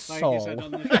Zabilia. Yes. Saul.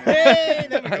 Hey,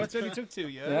 there we go. It's only took 2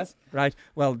 years. Yes. Right.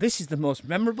 Well, this is the most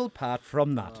memorable part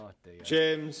from that. Oh, dear.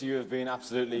 James, you have been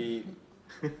absolutely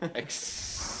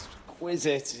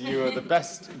exquisite. You are the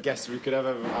best guest we could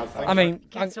ever have. I mean,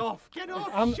 Get off! Shut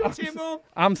him up!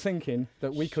 I'm thinking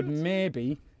that we could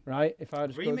maybe, right, if I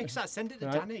just remix that, send it to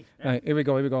Danny. Right, here we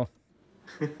go.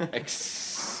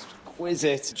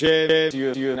 Exquisite. James, you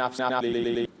have been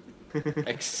absolutely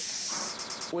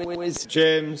exquisite.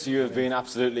 James, you have been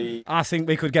absolutely. I think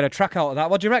we could get a track out of that.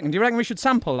 What do you reckon? Do you reckon we should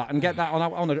sample that and get that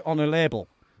on a label?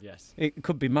 Yes. It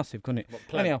could be massive, couldn't it?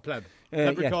 Pleb yeah.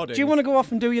 recordings. Do you want to go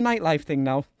off and do your nightlife thing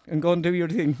now and go and do your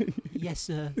thing? Yes,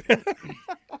 sir.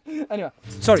 Anyway,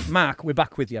 sorry, Mark, we're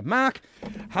back with you. Mark,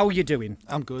 how are you doing?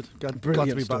 I'm good. Glad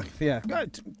to be stuff. back. Yeah,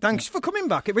 good. Thanks for coming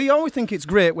back. We always think it's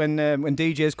great when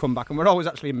DJs come back, and we're always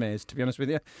actually amazed, to be honest with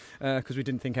you, because we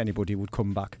didn't think anybody would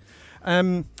come back.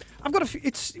 I've got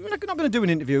we're not going to do an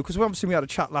interview because we had a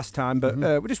chat last time, but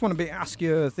we just want to ask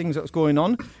you things that's going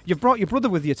on. You've brought your brother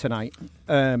with you tonight,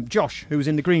 Josh, who's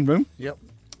in the green room. Yep.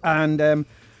 And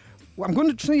I'm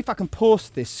going to see if I can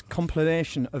post this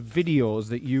compilation of videos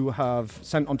that you have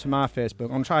sent onto my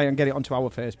Facebook. I'll try and get it onto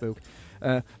our Facebook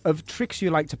of tricks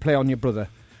you like to play on your brother.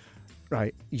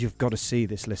 Right, you've got to see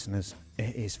this, listeners.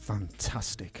 It is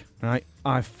fantastic, right?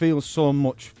 I feel so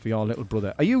much for your little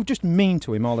brother. Are you just mean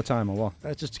to him all the time, or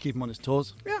what? Just to keep him on his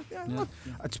toes. Yeah. Well,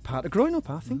 it's part of growing up,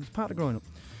 I think. It's part of growing up.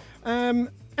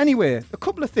 Anyway, a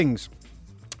couple of things.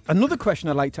 Another question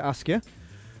I'd like to ask you.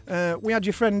 We had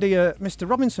your friend here, Mr.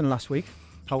 Robinson, last week.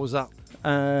 How was that?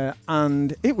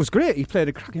 And it was great. He played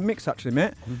a cracking mix, actually,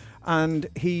 mate. And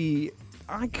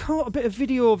I caught a bit of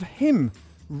video of him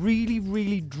really,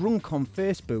 really drunk on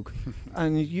Facebook.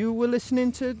 And you were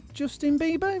listening to Justin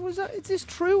Bieber. Is this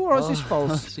true or is this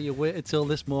false? So you waited till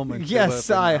this moment? Yes,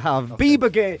 I have. Okay.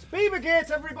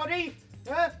 Biebergate, everybody.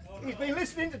 He's been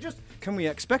listening to Can we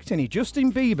expect any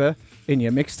Justin Bieber in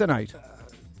your mix tonight?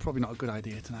 Probably not a good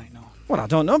idea tonight, no. Well, I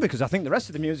don't know, because I think the rest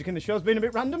of the music in the show's been a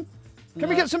bit random. Can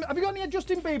we get some... Have you got any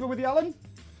Justin Bieber with you, Alan?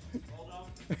 Hold on.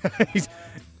 He's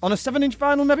on a 7-inch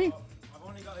vinyl, maybe? I've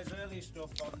only got his early stuff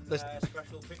on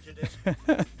special picture disc.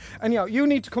 Anyhow, you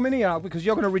need to come in here because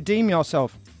you're going to redeem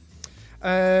yourself.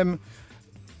 Mark,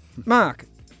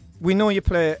 we know you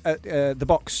play at the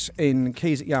Box in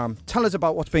Keys at Yarm. Tell us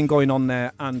about what's been going on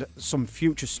there and some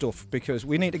future stuff, because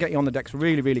we need to get you on the decks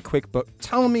really, really quick. But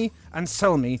tell me and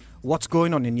sell me what's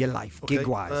going on in your life,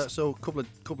 gig-wise. So a couple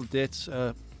of dates.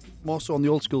 More so on the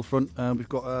old school front. We've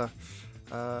got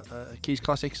Keys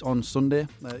Classics on Sunday,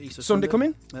 Easter Sunday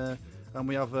coming? And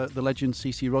we have the legend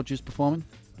CC Rogers performing.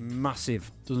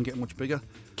 Massive. Doesn't get much bigger.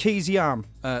 Keys Yarm.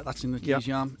 That's in the Keys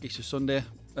Yarm, Easter Sunday.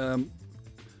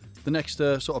 The next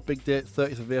sort of big date,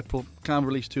 30th of April. Can't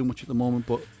release too much at the moment,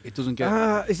 but it doesn't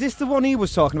get... is this the one he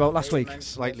was talking about last week?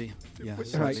 Slightly, yeah.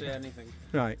 Right. Say anything.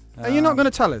 Right. Are you not going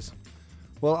to tell us?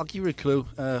 Well, I'll give you a clue.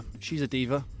 She's a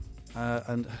diva.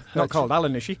 And not called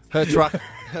Alan, is she? Her track...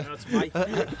 No, it's Mike.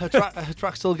 her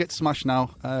track still gets smashed now.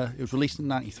 It was released in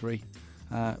 '93.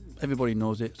 Everybody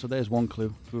knows it, so there's one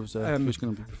clue who's going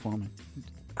to be performing.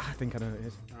 I think I know who it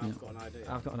is. I've got an idea.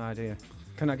 I've got an idea.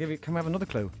 Can I give you? Can we have another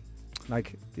clue?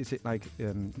 Like, is it like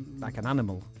an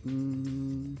animal?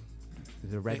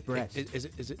 Is it a red breast? Is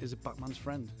it Batman's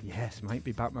friend? Yes, might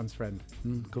be Batman's friend.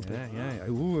 Could be. Yeah.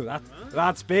 Ooh,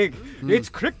 that's big. It's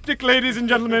cryptic, ladies and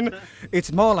gentlemen.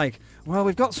 It's more like, well,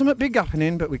 we've got something big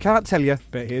happening, but we can't tell you.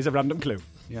 But here's a random clue.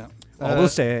 Yeah. All we'll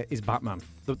say is Batman.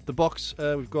 The Box,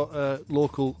 we've got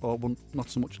local, or not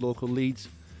so much local, Leeds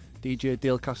DJ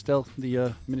Dale Castell,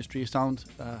 the Ministry of Sound,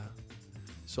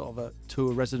 sort of a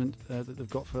tour resident that they've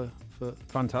got for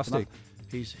Fantastic.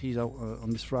 For he's out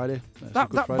on this Friday. That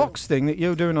Friday. Box thing that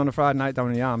you're doing on a Friday night down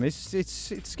in the Arm it's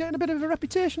getting a bit of a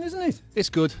reputation, isn't it? It's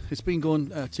good. It's been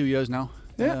going 2 years now.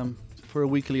 Yeah. For a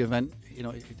weekly event, you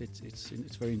know,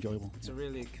 it's very enjoyable. It's a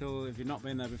really cool. If you've not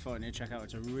been there before, you need to check out.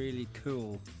 It's a really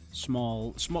cool,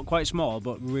 small, quite small,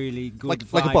 but really good, like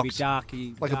vibey, a box,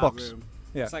 darky, like a dark box. room.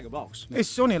 Yeah. It's like a box.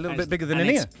 It's only a little bit bigger than in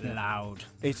here. It's loud.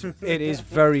 It is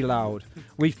very loud.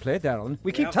 We've played there, Alan.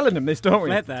 We keep telling them this, don't we?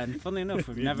 Played there, and funnily enough,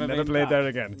 we've never played there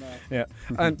again. No.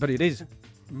 Yeah, but it is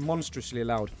monstrously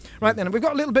loud. Right then, we've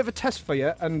got a little bit of a test for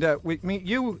you, and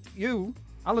you,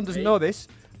 Alan doesn't know this.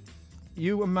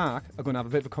 You and Mark are going to have a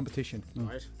bit of a competition.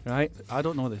 Right? I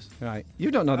don't know this. Right.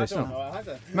 You don't know this, I don't know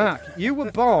either. Mark, you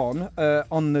were born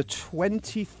on the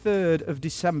 23rd of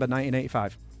December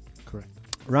 1985. Correct.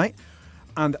 Right?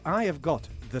 And I have got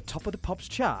the Top of the Pops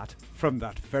chart from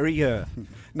that very year.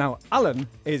 Now, Alan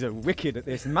is a wicked at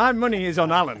this. My money is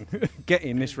on Alan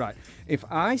getting this right. If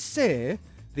I say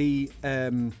if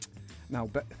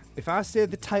I say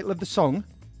the title of the song,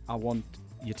 I want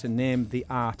you to name the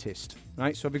artist.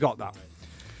 Right? So have you got that?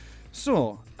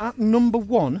 So, at number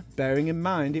 1, bearing in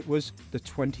mind it was the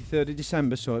 23rd of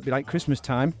December, so it'd be like Christmas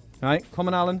time. Right? Come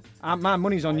on, Alan. My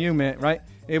money's on you, mate. Right?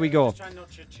 Here we go. Try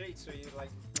not to cheat, so you like.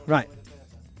 Right.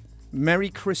 Merry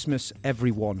Christmas,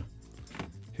 everyone.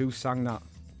 Who sang that?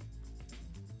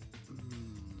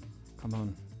 Come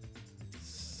on.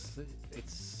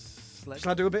 It's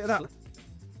Shall I do a bit of that?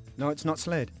 No, it's not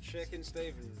Slade. Shakin'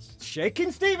 Stevens.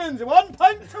 Shakin' Stevens, 1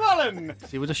 point to Alan.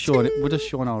 See, we're just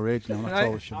showing our age now. That's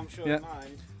all we're showing. I'm sure Yeah.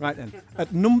 mind. Right then.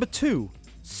 At number 2,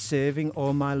 Saving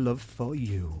All My Love for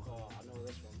You. Oh, I know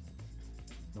this one.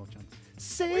 No chance.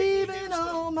 Saving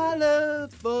all my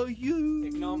love for you.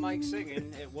 Ignore Mike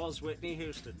singing. It was Whitney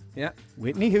Houston. Yeah,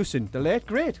 Whitney Houston, the late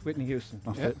great Whitney Houston.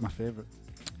 My favourite.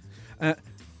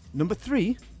 Number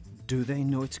 3, Do They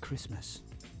Know It's Christmas?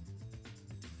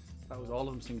 That was all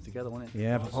of them singing together, wasn't it?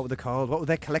 Yeah, but what were they called? What was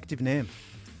their collective name?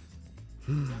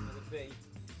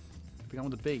 Began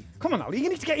with a B. Come on, Ali, you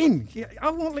need to get in.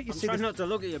 I won't let you I'm see trying this. not to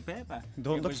look at your paper.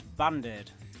 Don't it look. was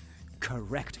Band-Aid.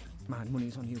 Correct. Man,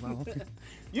 money's on you, Al.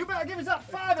 You better give us that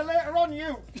 $5 later on,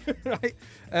 you. Right.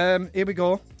 Here we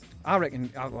go. I reckon.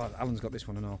 Well, Alan's got this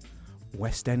one and all.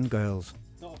 West End Girls.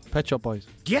 Pet Shop Boys.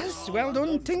 Yes, well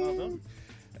done, ting.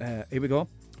 Here we go.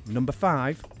 Number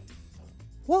 5.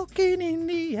 Walking in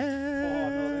the air. Oh, I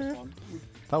know this one.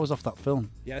 That was off that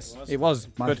film. Yes, it was.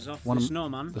 My- But Off one the of-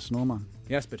 Snowman. The Snowman.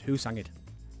 yes, but who sang it?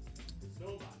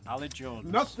 Ali Jones.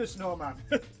 Not the Snowman.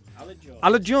 Ali Jones.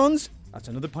 Alan Jones. That's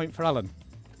another point for Alan.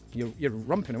 You're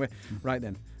romping away. Right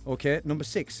then. Okay, number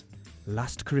 6.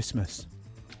 Last Christmas.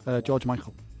 George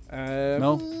Michael.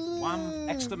 No. Wham!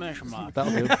 Exclamation mark.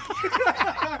 That'll do.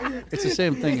 It's the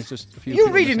same thing. It's just a few. You're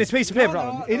people reading missing. this piece of paper,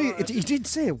 Alan. He did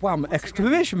say wham!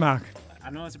 Exclamation mark. I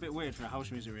know it's a bit weird for a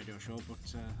house music radio show, but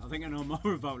I think I know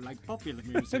more about like popular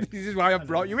music. This is why I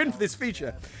brought you in for this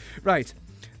feature. Right.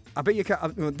 I bet you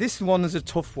can. This one is a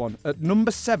tough one. At number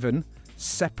 7,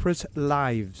 Separate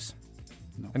Lives.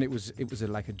 No. And it was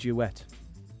like a duet.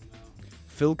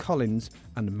 Phil Collins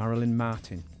and Marilyn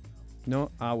Martin.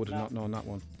 No, I would have not known that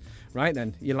one. Right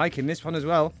then, you're liking this one as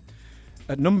well.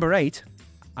 At number 8,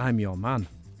 I'm Your Man.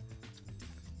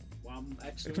 Wham!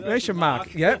 Exclamation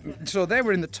mark. Yeah. So they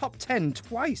were in the top 10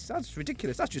 twice. That's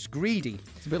ridiculous. That's just greedy.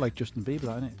 It's a bit like Justin Bieber,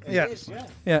 isn't it? Yeah. It is, yeah.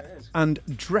 Yeah. It is. And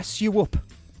Dress You Up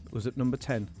was at number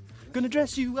 10. Gonna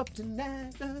dress you up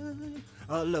tonight,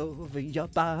 all over your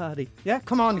body. Yeah,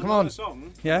 come on.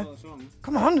 Song. Yeah.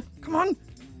 Come on.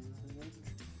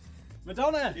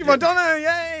 Madonna. Madonna,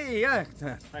 yay! Yeah.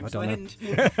 Thanks for the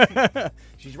hint.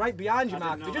 She's right behind you,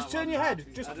 Mark. didn't You know just that turn one, your Mark.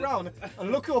 head, just I didn't- round,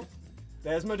 and look up.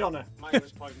 There's Madonna. Mike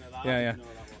was pointing at that. Yeah, I yeah. didn't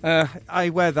know that one. I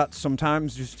wear that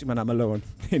sometimes just when I'm alone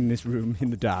in this room in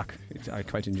the dark. I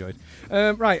quite enjoy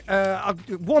it. Right,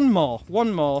 one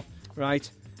more.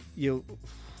 Right,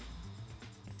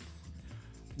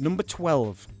 number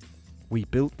 12. We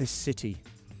built this city.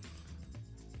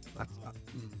 I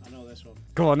know this one.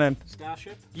 Go on then.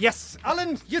 Starship. Yes,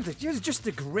 Alan, you're just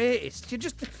the greatest.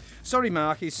 Sorry,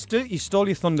 Mark, he stole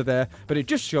your thunder there, but it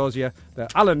just shows you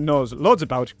that Alan knows loads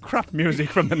about crap music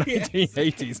from the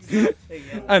 1980s,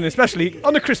 and especially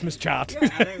on the Christmas chart. Yeah,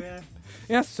 I do, yeah.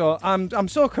 Yes, so I'm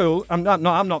so cool. I'm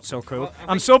not so cool. Well,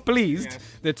 I'm so pleased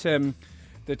that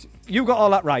you got all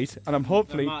that right, and I'm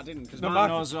hopefully. Mark didn't, because No, Mark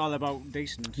Mark- knows all about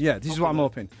decent. Yeah, this is what I'm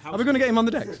hoping. House Are we going to get him on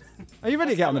the decks? Are you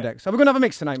ready to get on the decks? Are we going to have a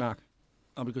mix tonight, Mark?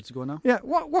 Are we good to go now? Yeah.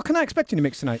 What can I expect in your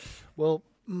mix tonight? Well,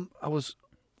 I was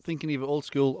thinking either old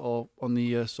school or on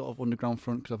the sort of underground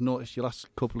front, because I've noticed your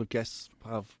last couple of guests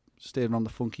have stayed around the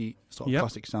funky sort of Yep.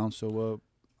 classic sound. So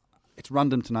it's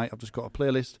random tonight. I've just got a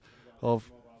playlist of.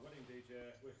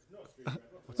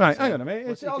 Right, hang on a minute.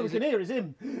 It's all we can hear is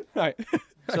him. Right.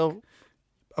 So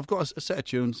I've got a set of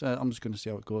tunes. I'm just going to see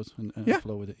how it goes and Yeah.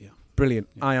 flow with it. Yeah. Brilliant.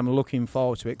 I am looking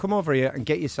forward to it. Come over here and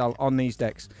get yourself on these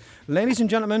decks. Ladies and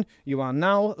gentlemen, you are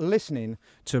now listening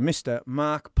to Mr.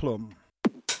 Mark Plumb.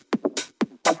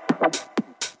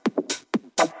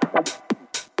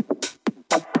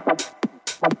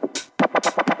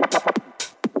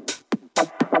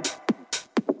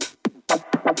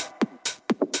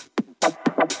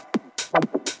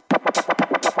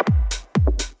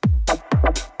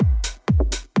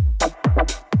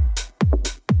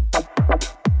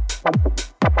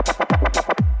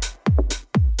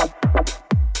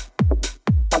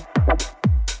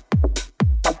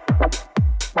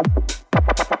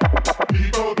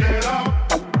 People get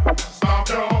up, stomp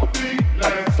your feet,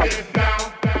 let's get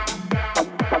down.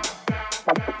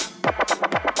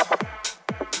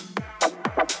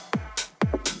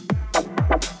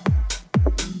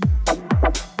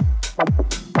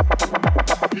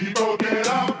 People get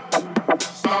up,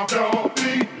 stomp your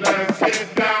feet, let's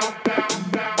get down.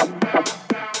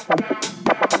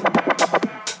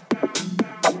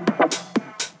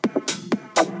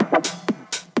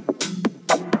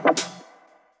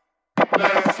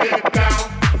 Let's get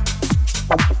down.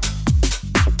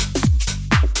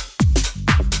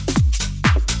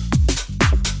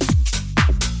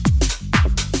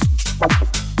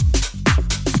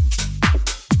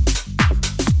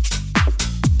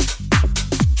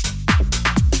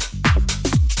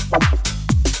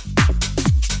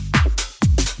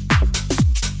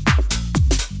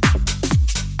 People get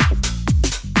up,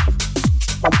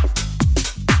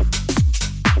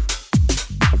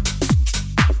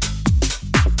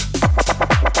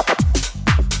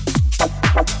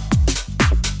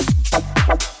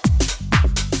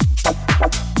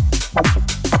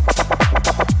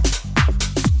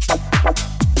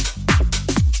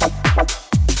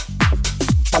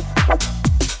 your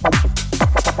feet, let's get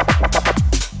down.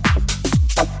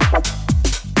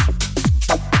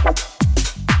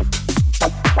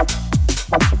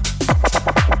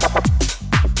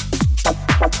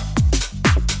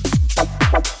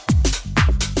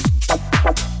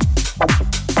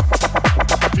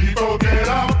 People get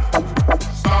up,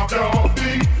 stomp your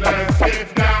feet, let's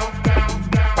get down.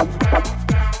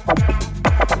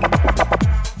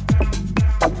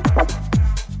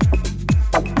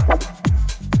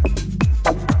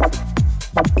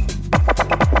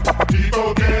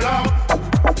 People get up,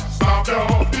 stomp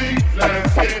your feet,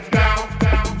 let's get down.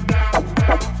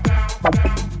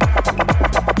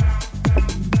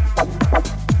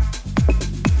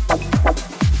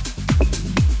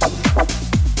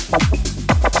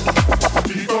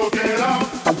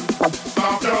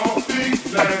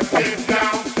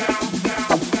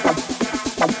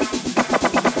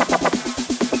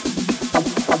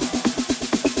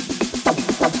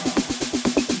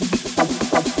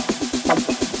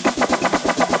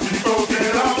 People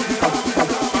get up,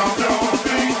 stomp your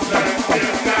feet, let's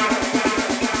get down.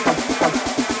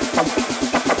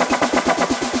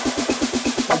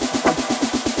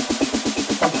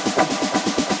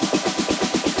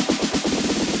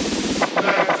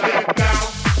 Let's get down.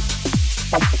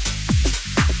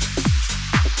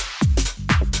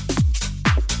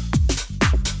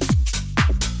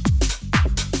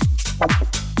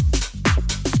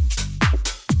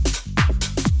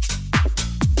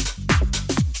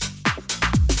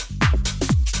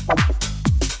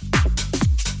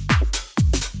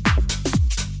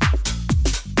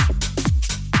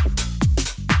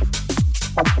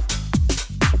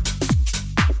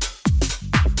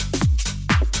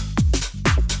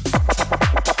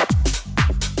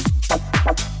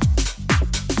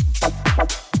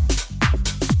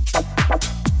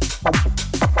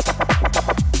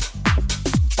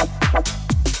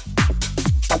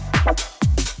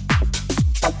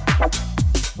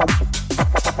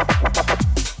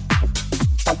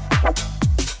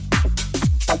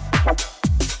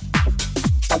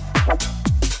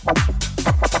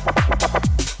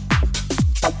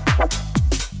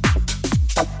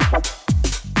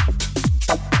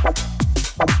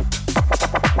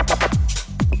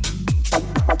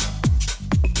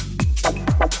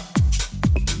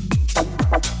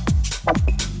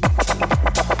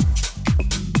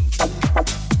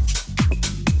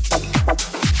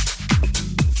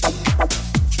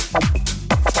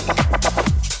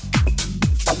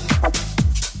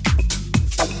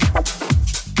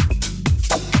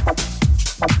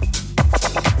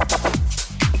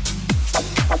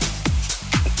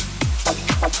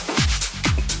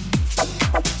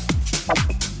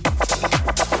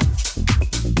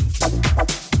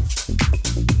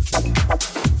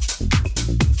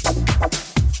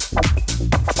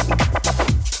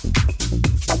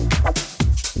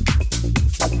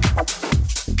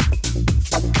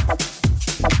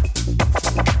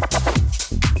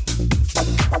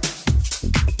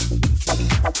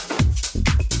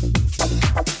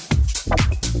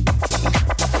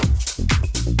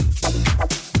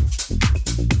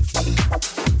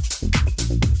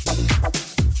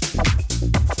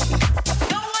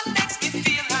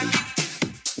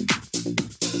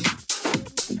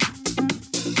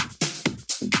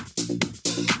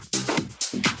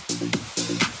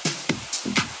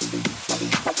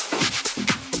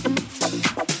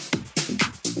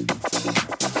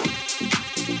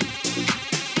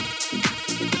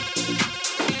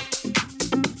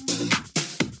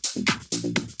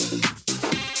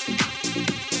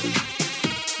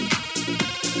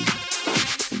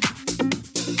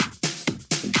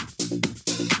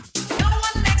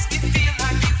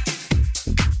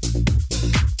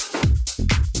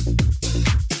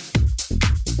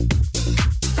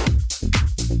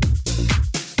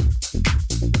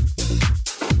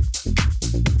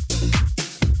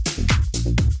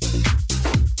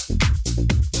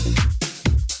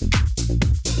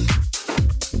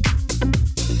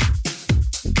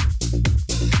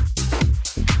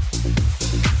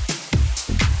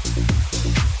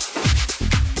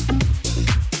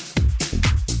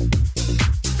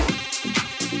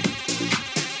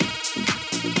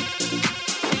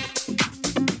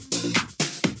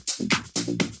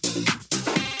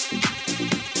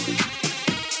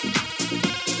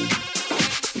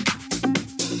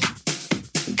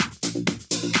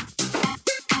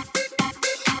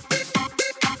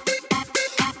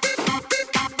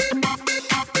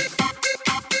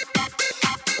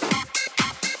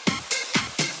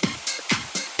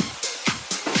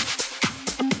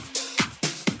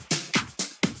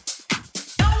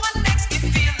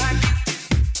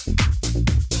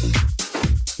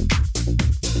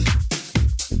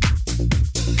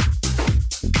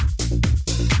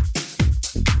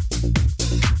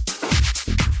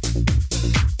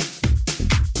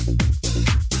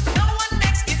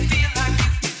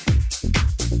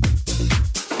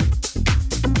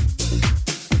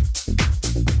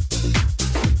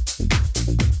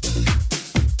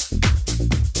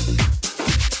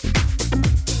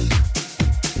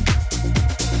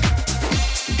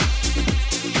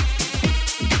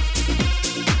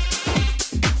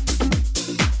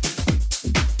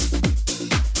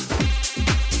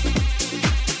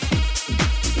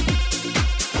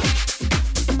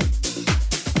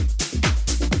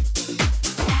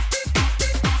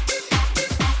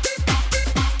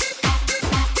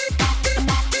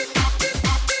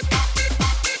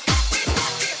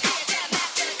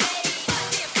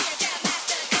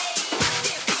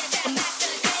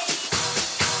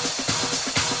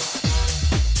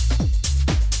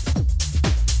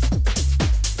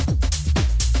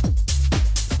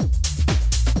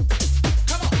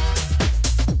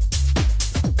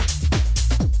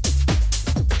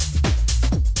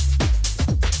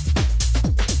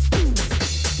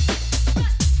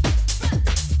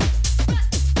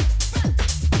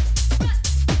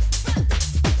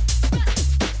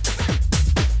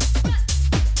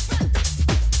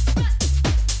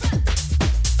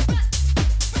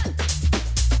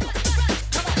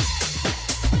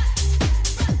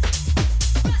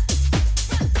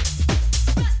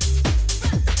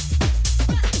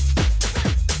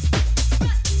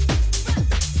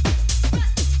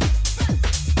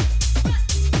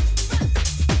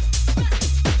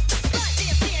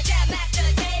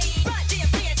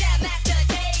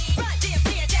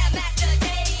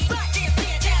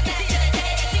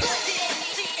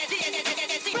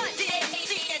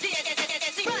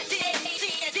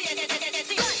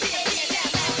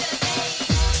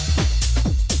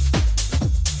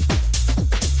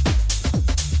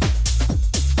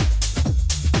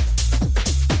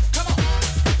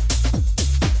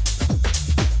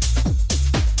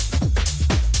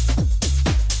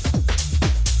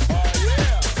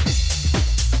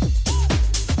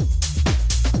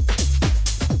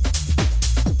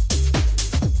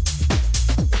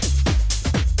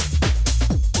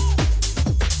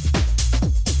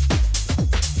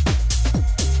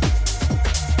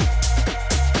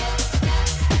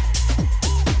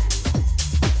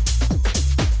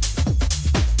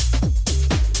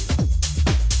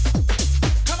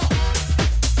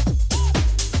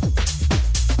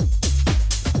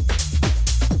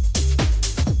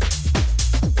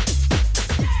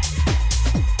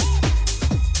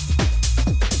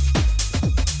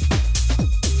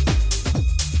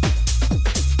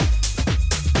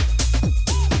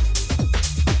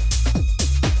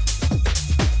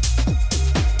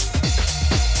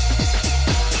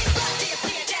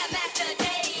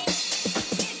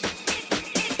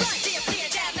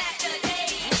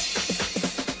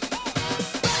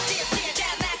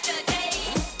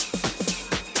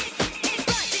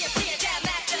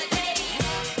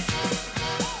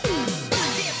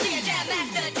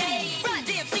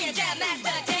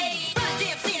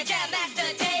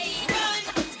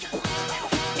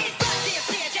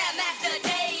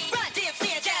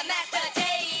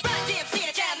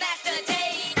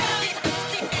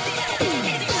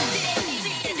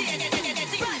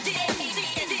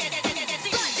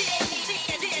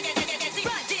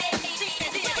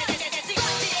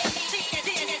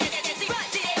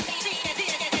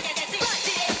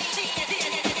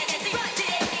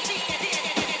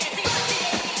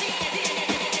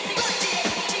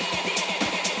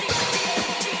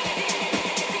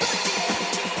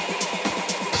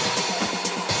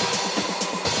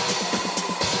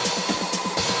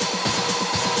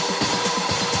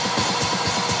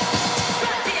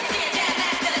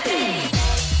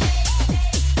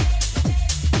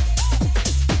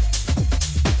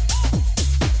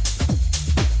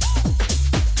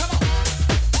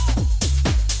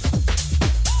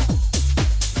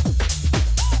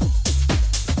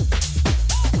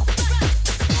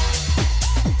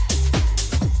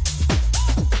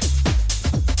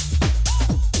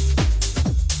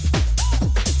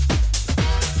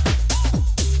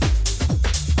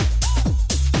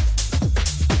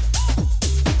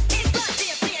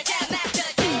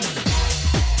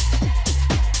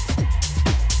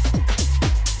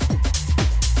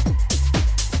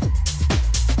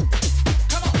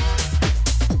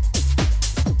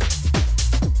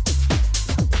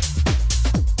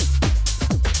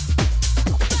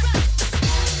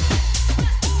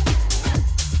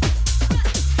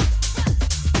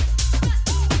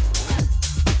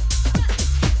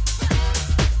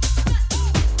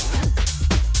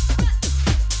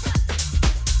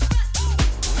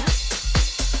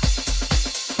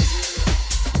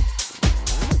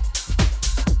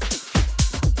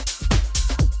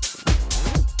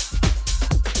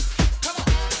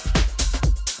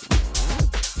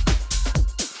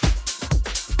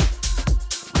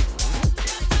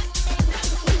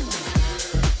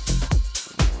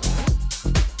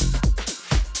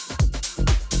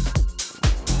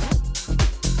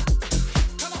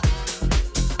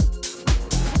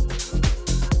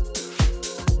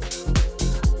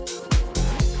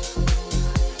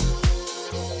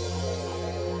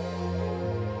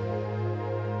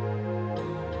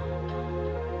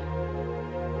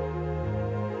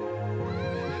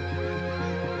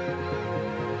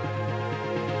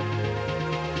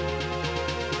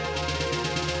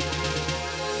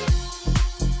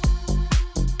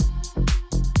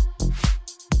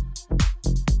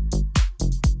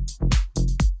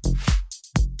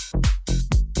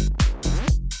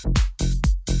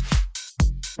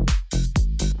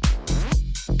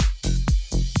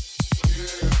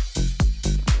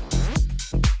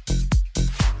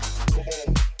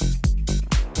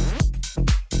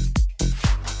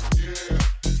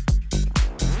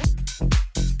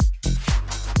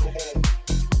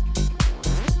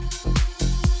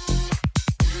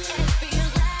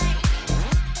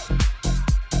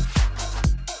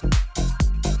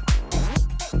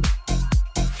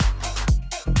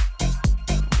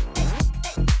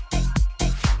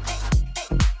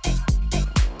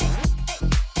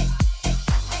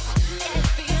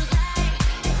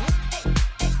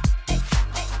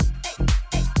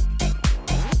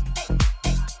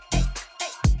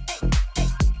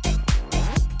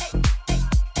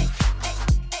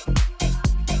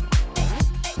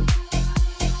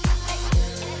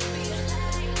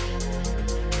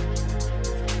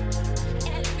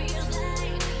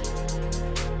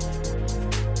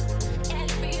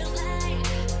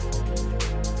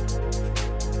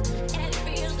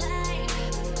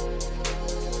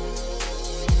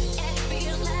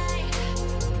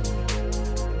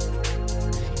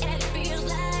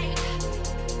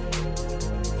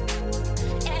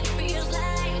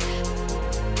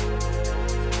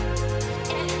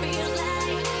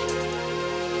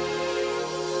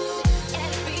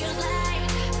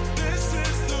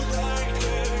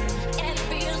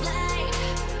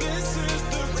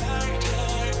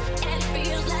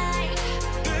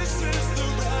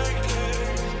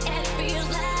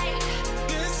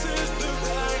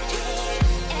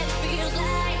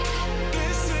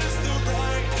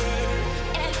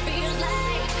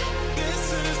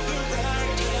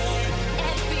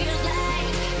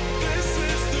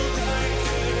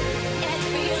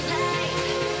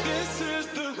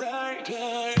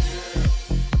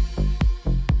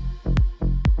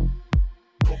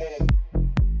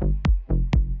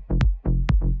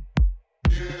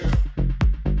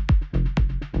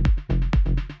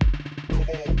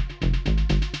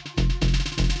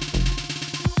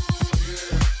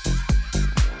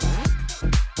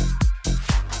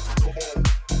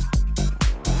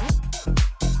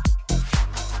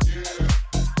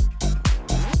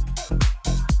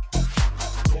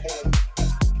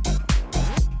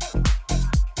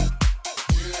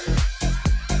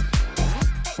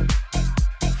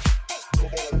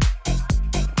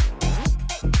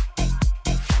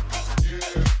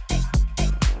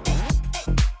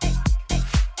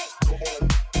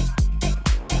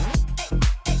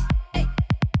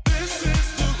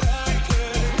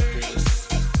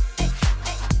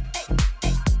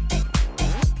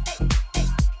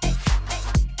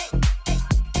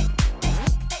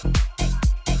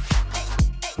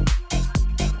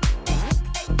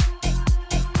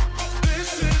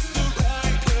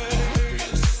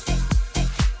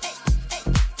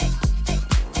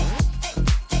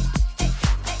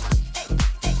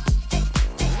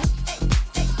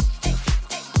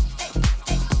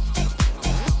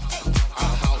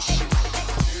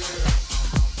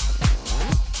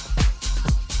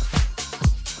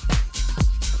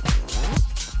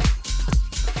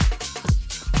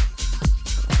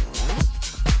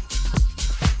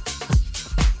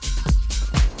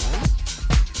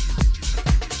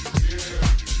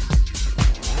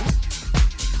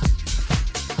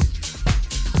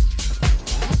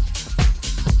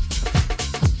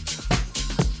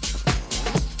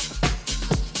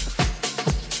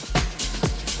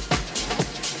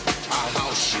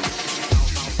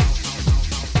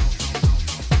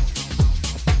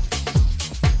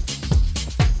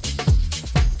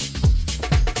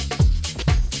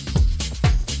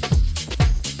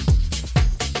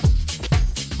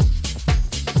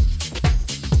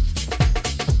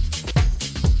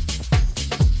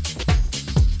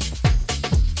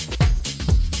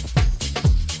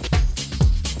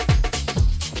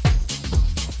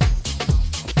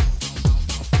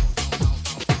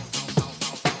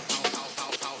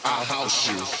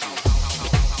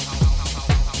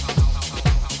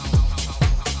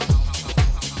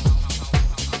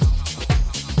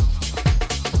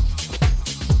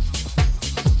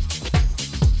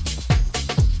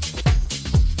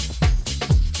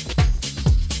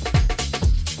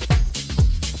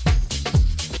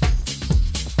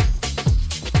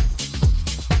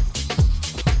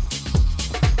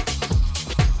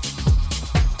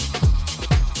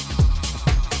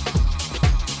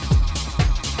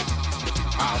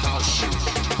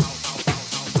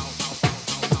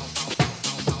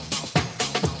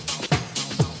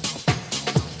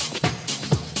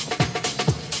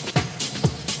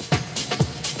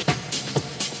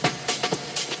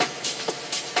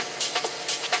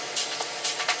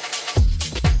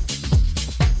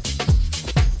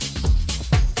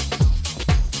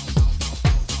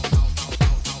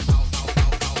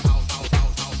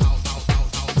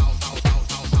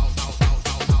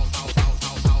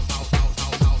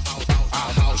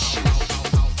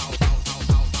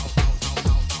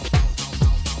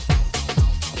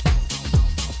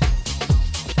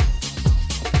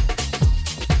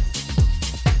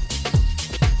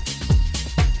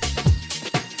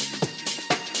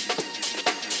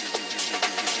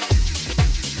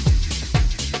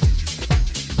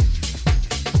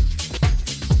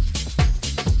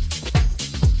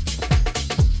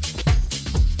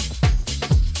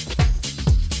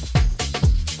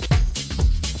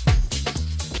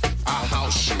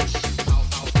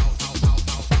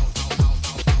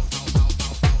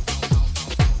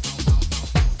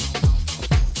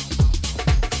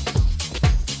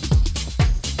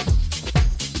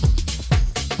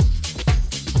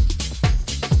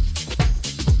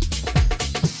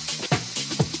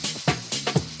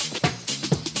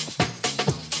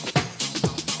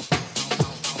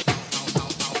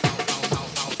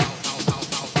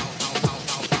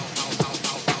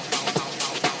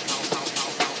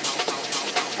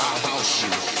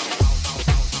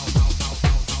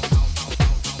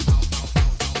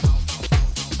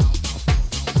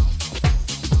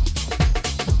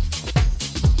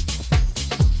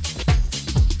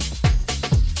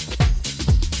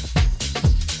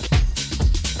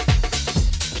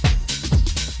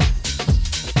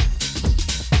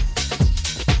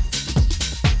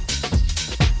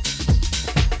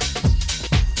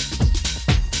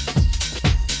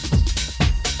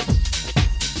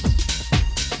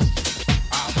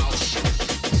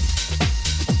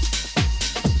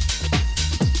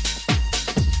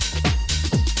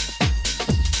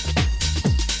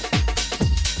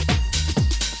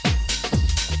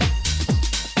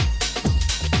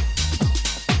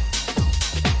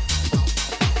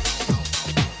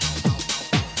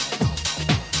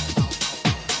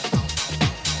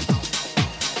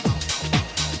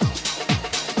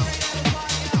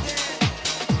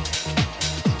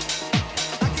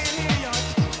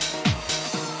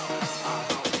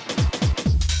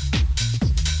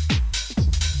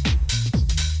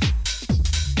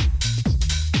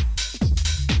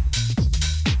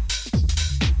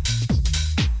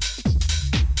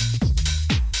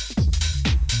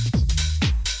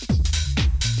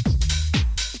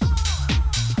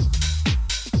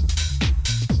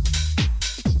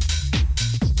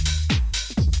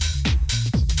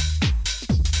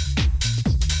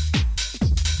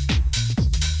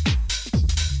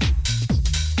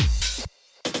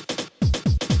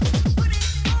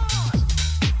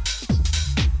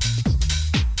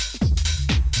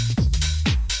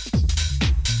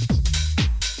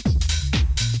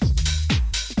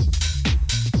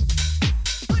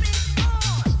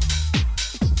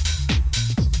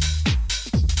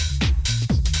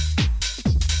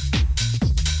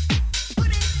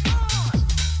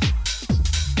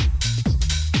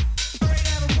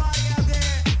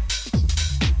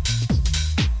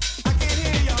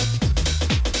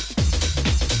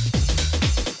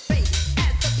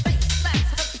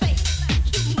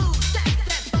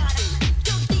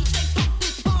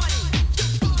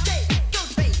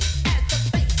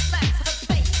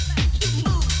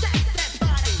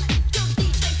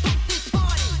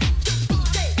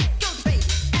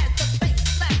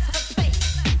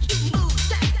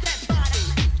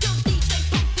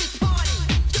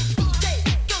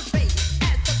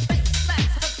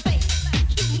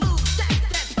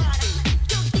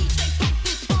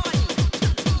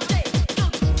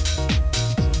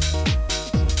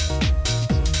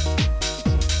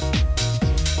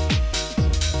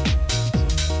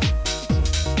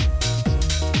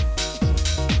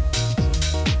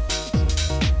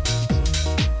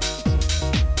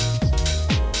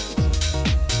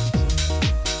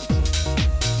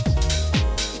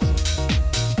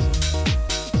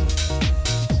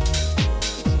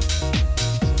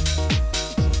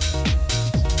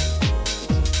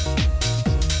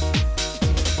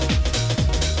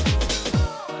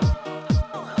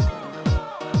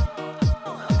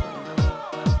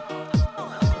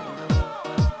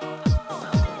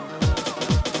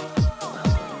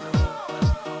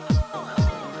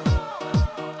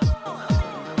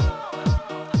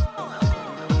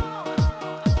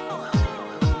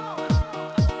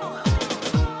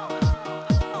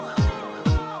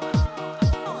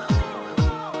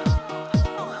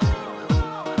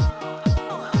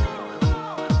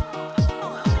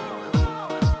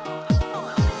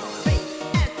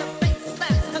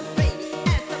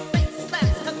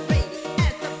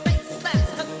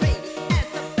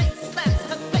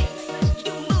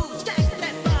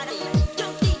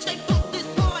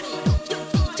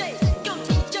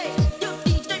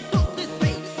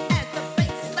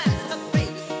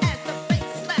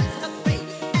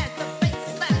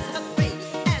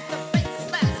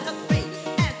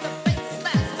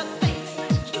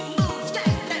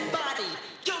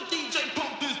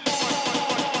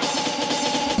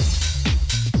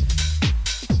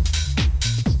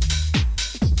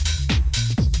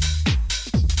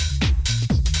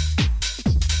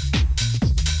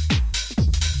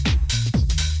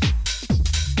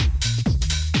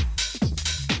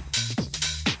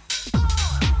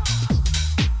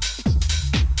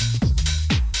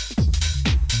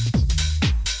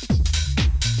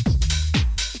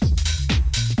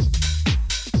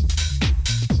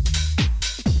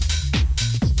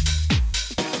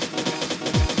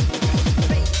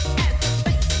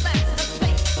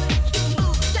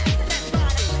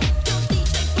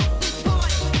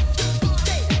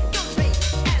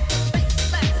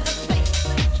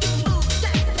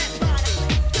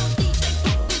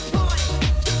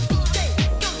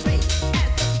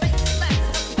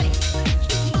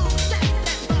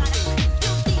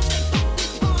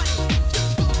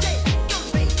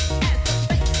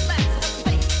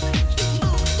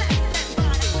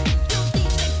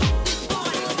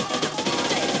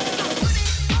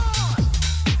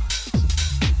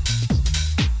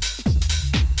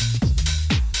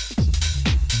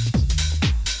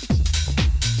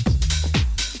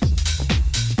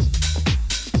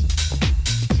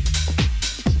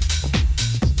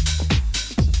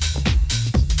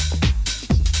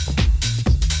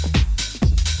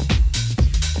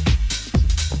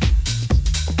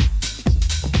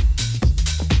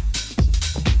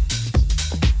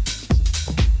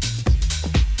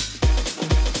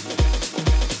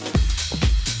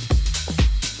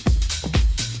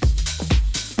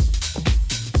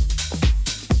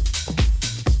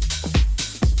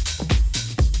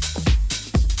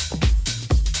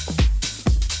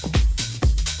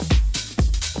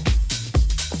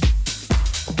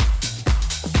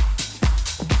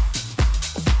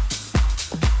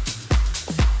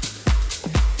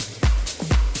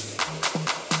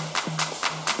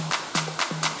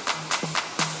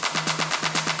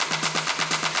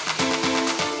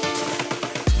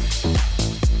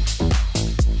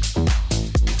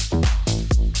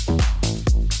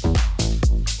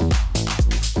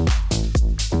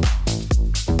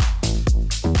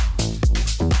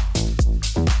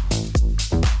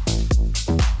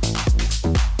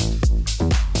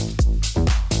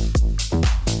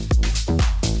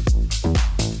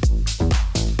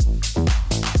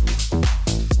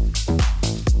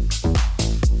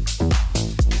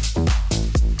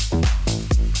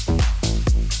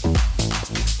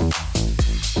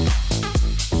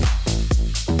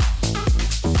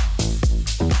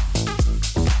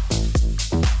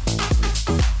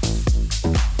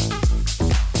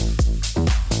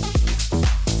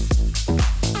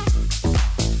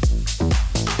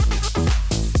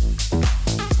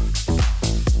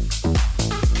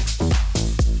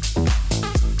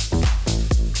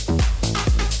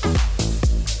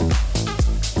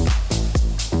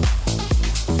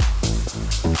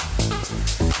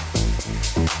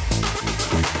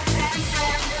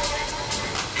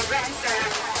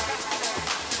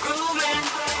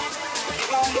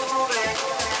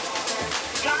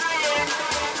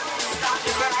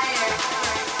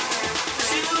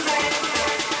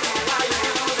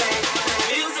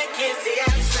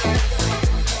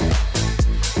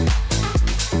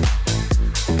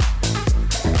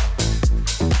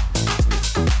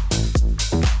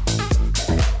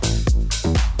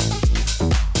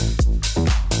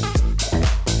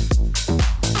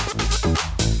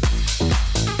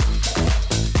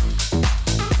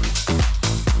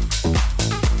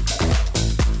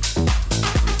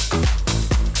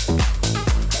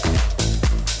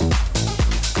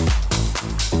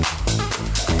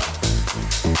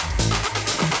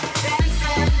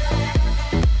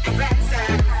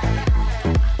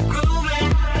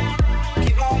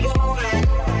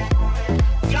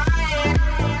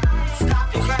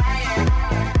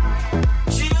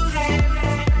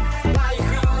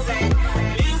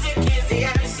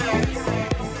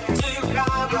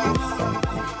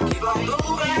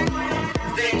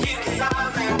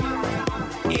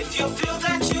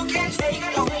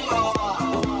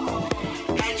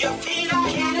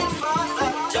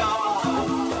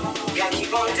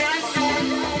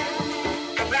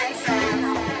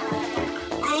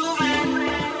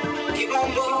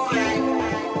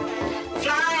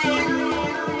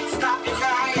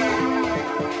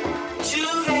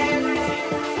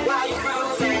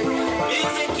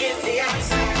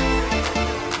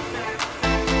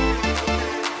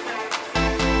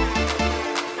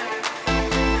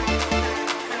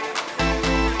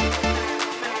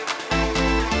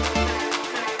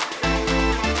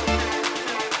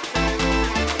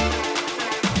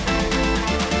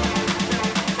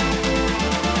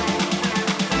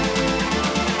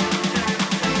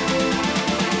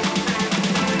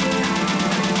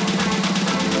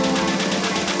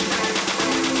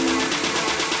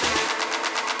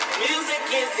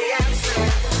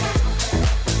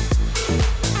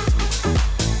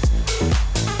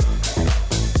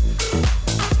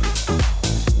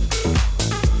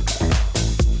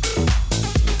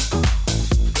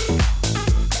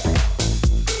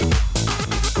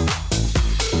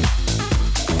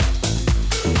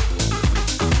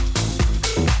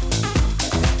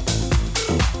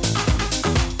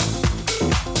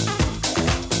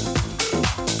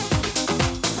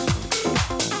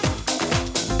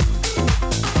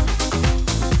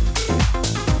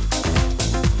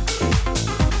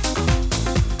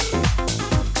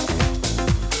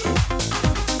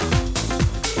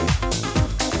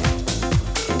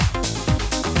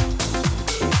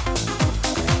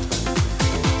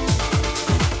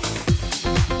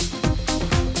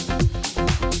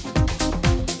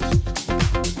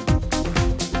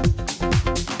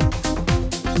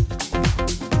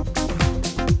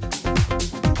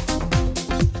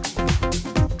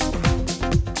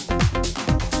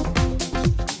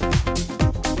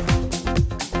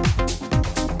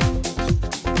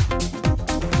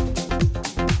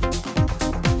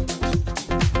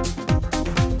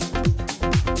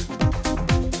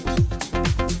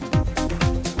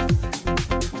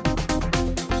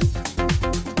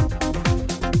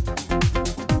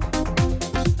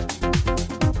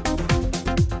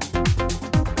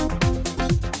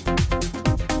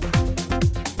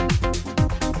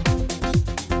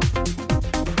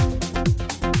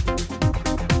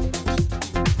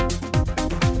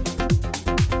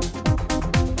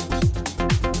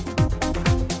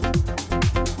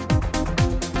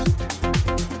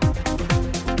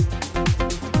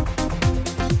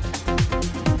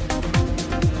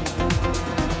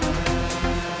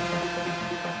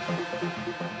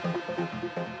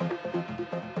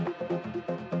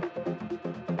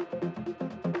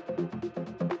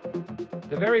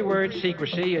 The very word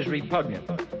secrecy is repugnant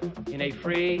in a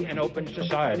free and open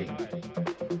society.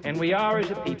 And we are,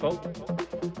 as a people,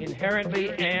 inherently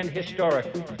and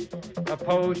historically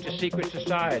opposed to secret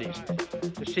societies,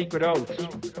 to secret oaths,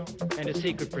 and to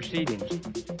secret proceedings.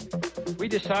 We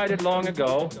decided long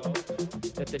ago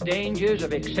that the dangers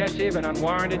of excessive and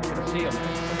unwarranted concealment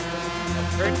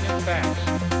of pertinent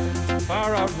facts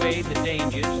far outweighed the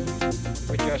dangers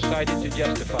which are cited to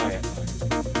justify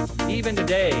it. Even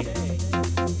today,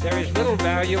 there is little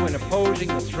value in opposing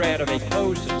the threat of a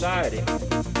closed society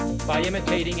by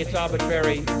imitating its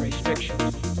arbitrary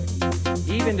restrictions.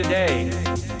 Even today,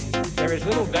 there is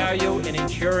little value in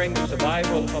ensuring the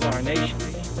survival of our nation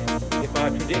if our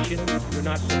traditions do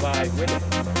not survive with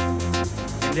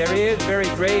it. And there is very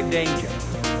grave danger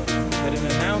that an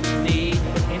announced need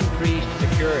for increased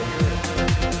security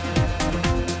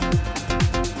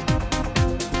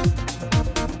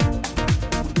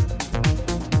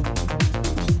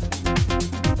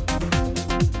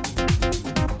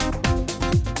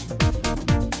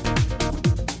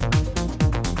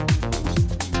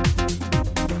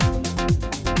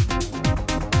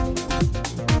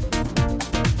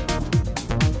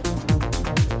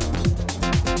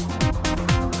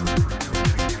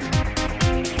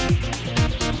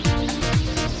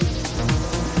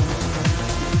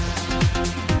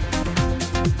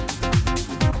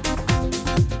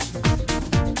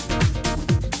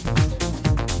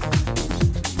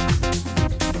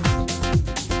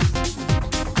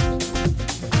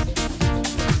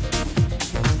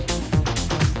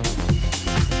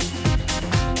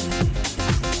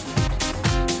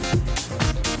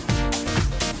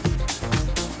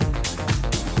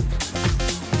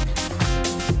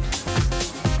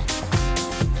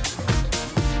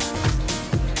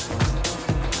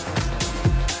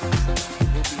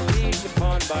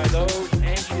those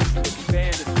anxious to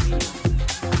expand its meaning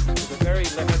to the very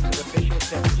limits of official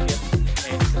censorship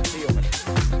and concealment.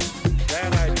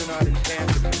 That I do not intend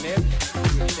to permit to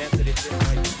the extent that it's in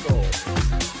my control.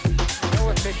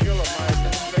 No official of my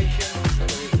administration,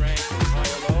 whether his rank is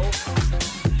high or low,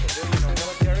 civilian or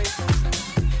military,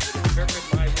 would interpret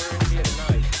my words here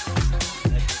tonight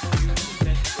as to use the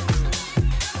sensible news,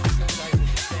 stifle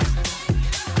dissent,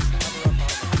 cover up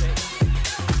our mistakes.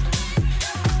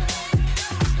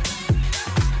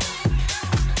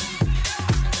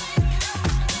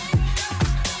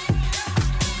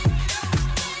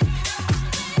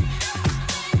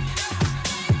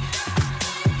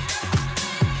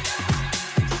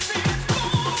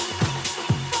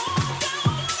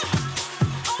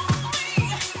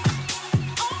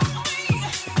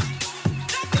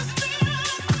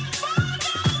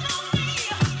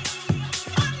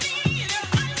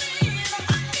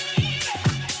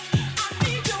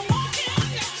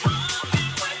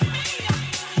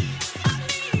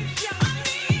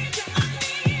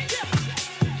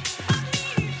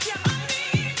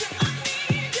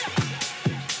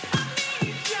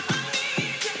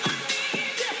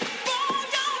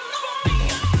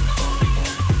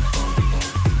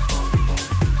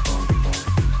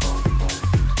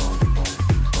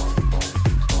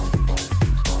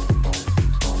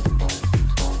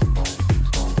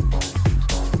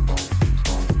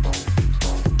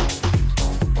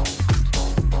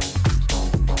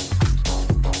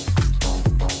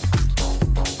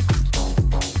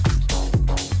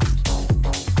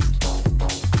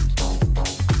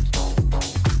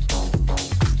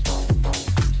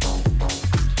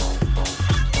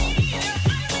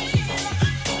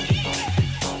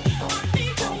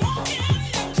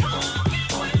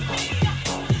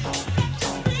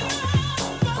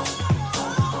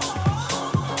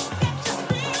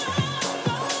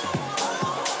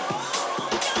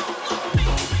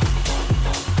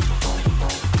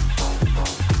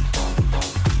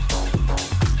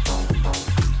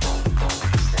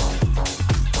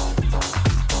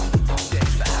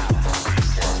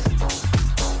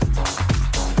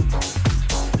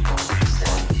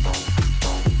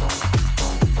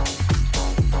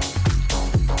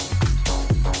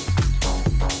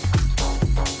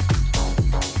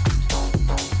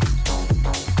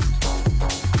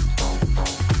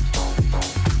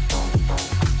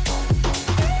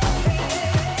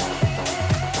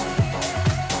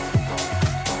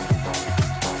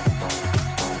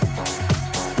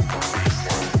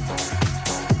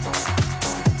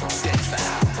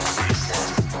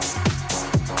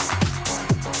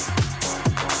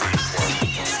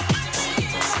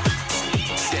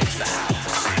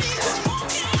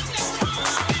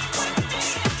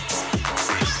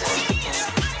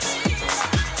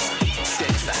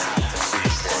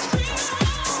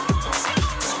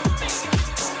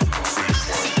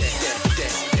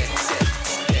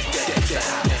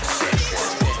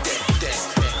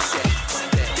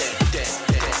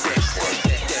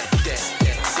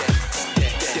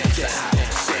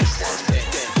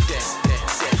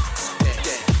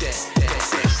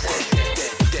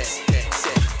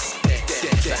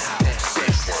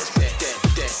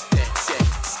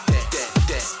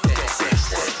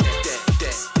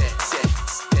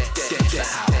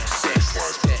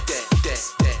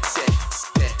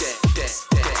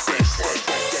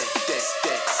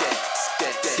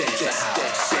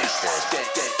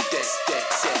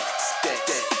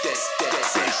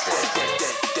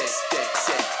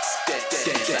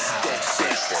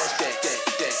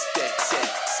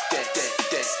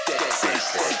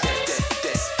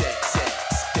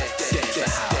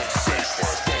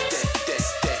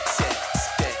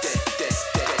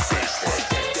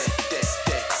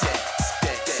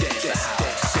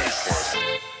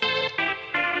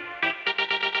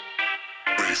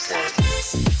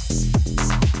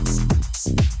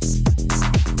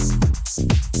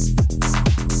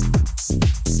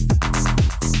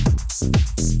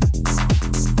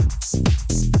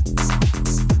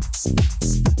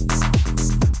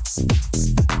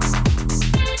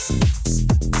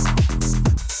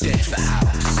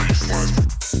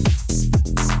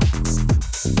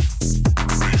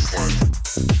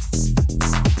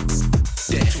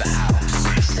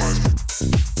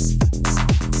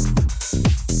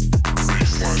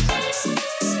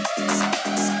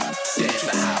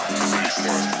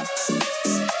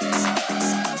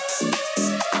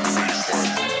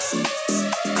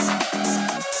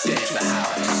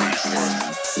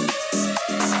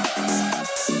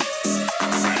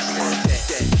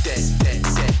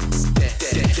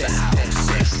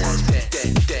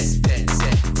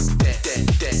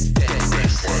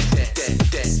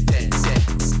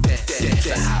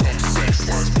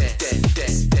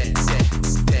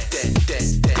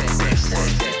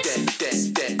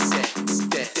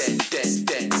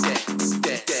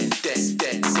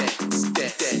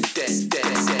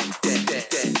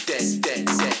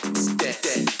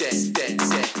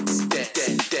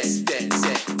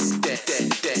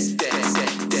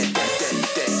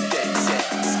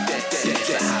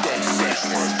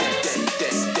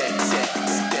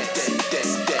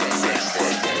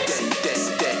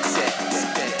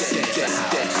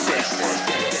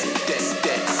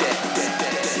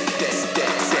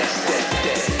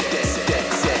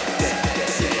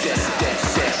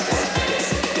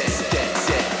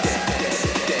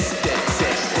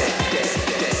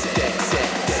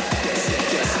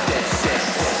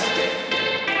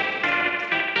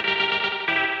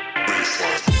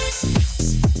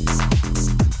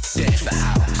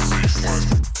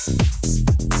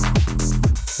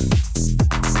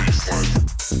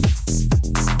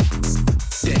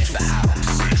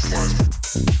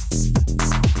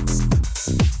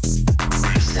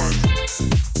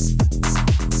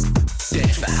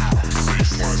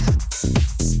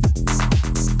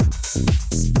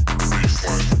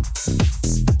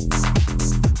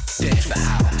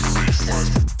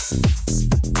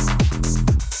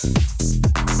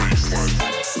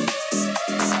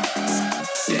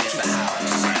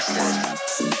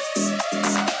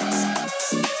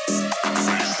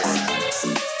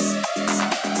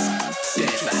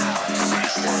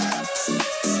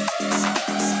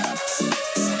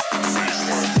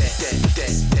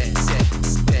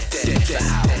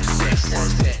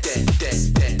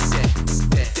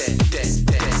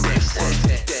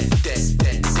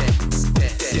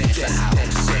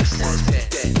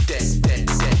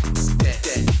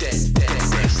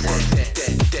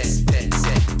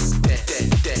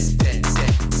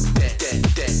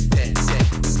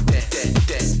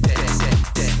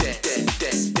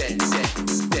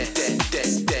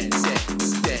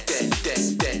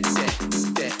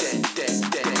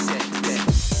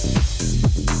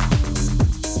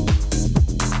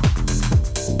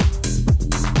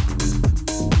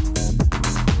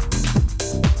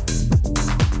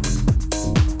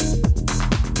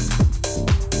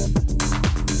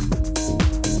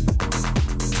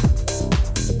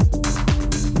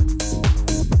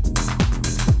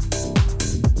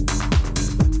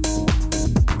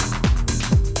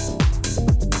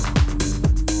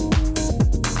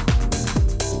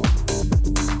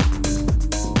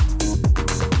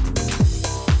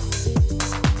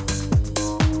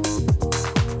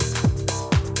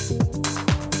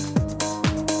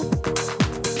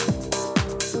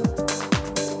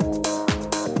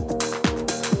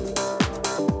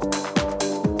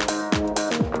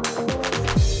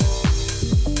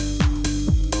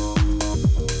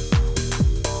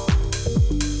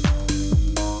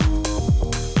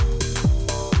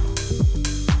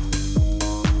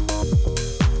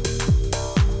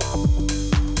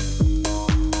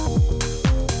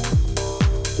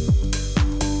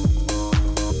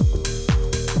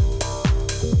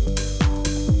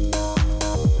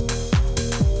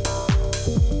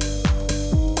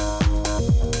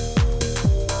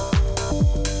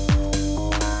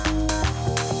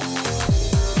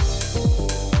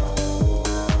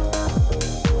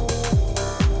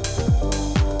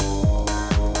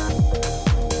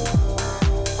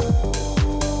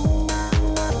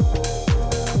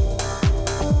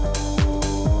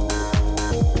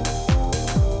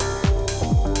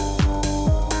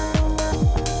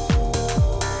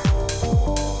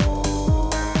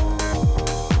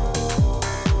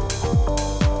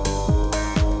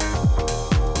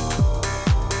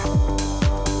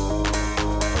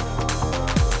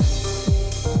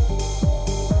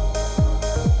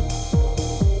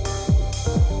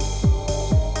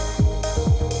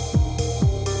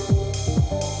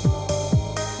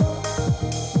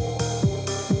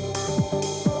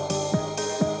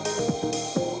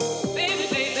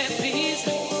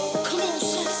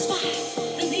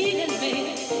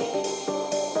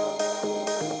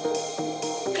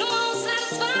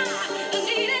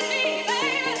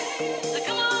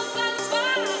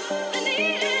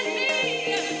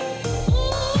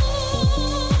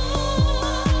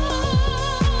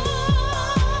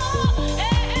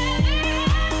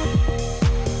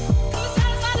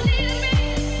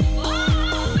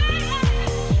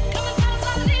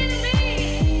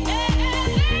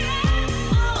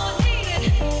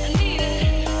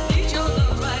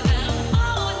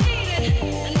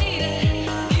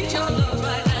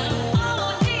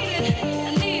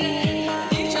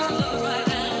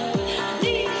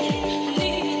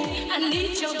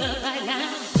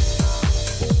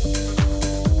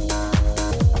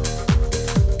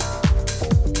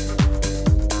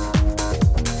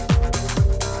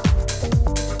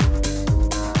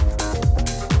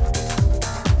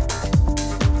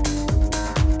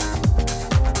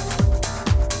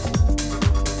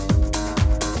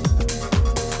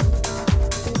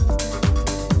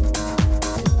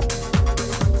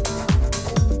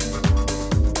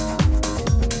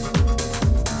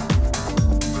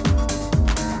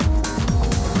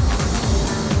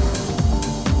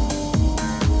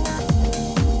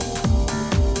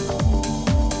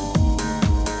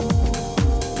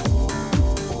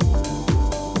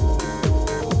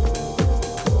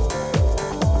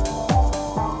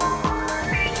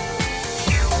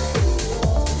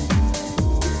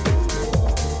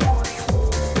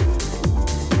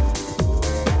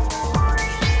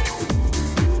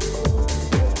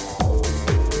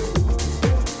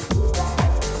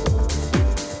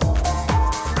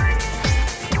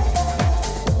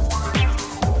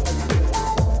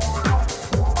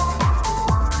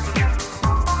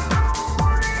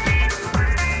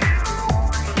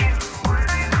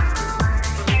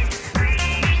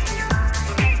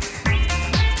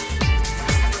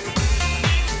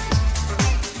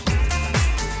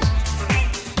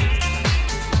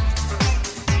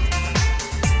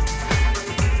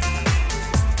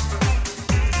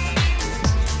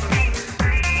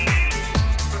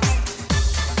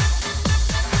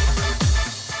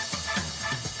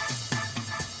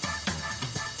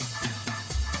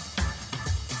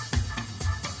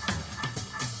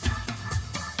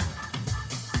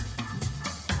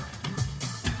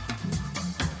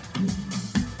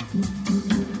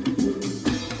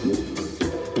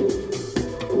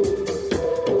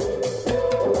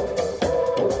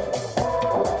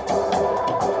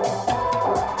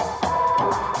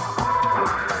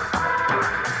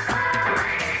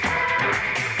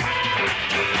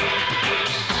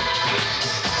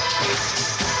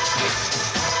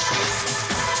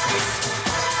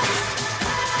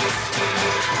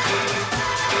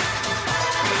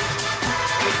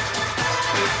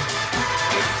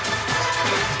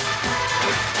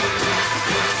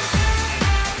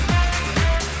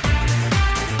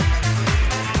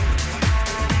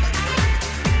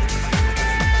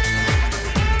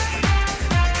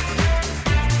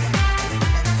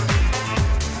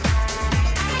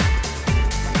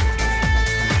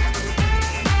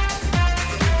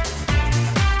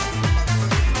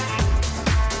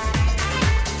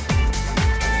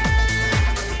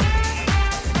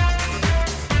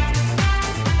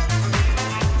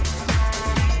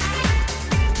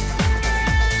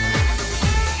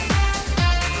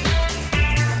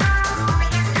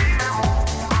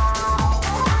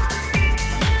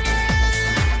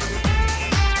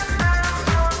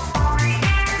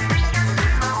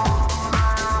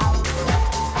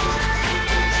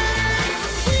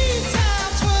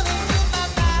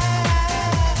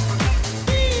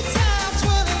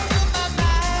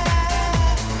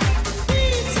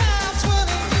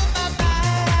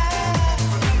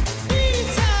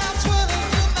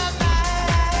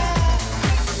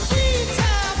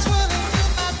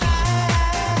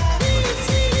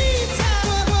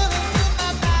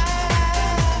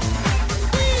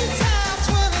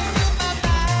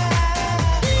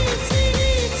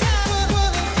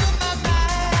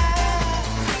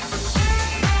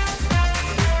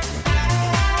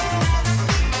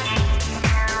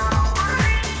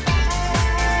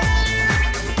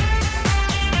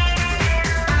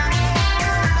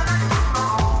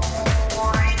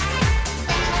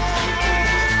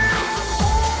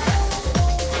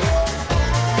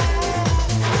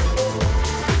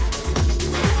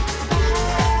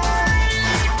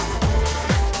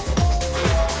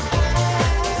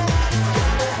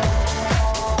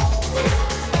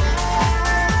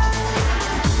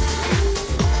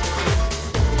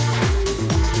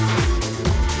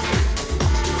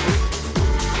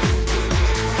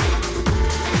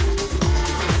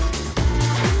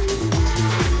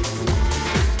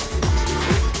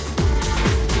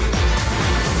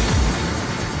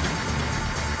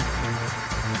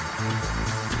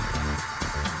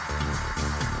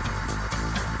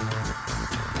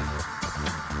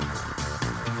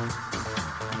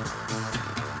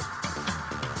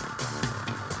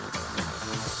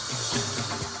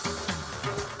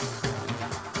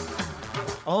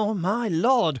 Oh, my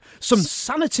Lord. Some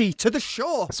sanity to the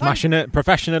show. Smashing it.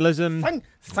 Professionalism. Thank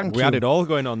you. We had it all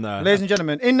going on there. Ladies and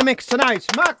gentlemen, in the mix tonight,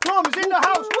 Mark Plumb is in the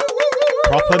house. Woo, woo, woo,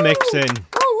 woo. Proper mixing.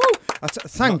 Woo,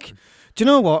 woo. Do you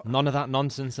know what? None of that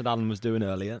nonsense that Alan was doing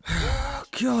earlier.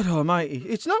 God almighty.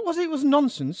 It's not, was it? It was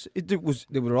nonsense. They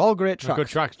were all great tracks. Good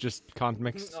tracks, just can't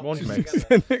mix. Won't mix.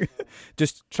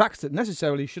 Just tracks that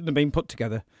necessarily shouldn't have been put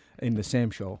together in the same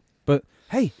show. But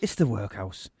hey, it's the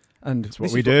Workhouse. And it's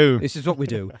what we do. This is what we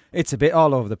do. It's a bit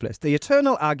all over the place. The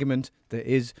eternal argument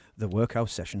that is the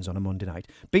Workhouse sessions on a Monday night.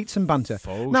 Beats and banter.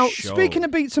 Now, speaking of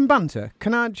beats and banter,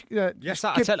 can I... yes,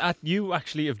 you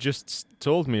actually have just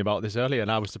told me about this earlier,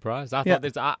 and I was surprised. I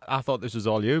thought this was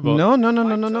all you, but...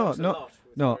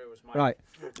 No. Right.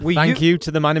 Thank you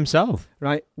to the man himself.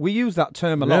 Right. We use that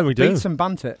term a lot. We do. Beats and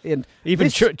banter. And even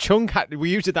Chunk had... We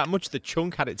used it that much that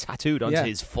Chunk had it tattooed onto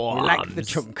his forearms. Like the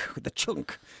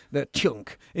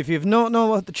chunk. If you don't know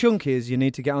what the chunk is, you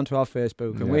need to get onto our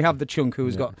Facebook. And we have the chunk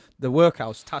who's got the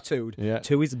Workhouse tattooed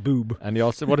to his boob. And he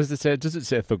also... What does it say? Does it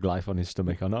say Thug Life on his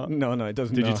stomach or not? No, it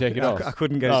doesn't. Did you take it off? I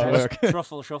couldn't get it to work.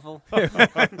 Truffle shuffle.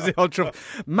 The old truffle.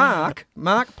 Mark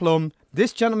Plumb,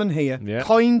 this gentleman here,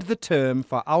 coined the term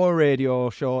for our radio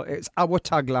show. It's our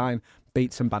tagline,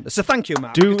 Beats and Banter. So thank you,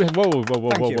 Mark. Whoa,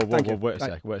 wait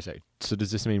a sec. So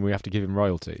does this mean we have to give him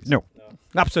royalties? No.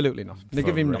 Absolutely not. They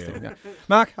give him nothing. Yeah.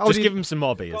 Mark, give him some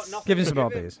more beers. Give him some more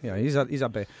beers. Yeah, he's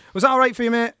had beer. Was that all right for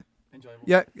you, mate? Enjoyable.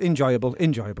 Yeah,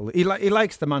 enjoyable. He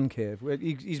likes the man cave.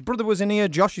 His brother was in here,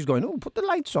 Josh. He's going, put the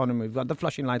lights on, and we've got the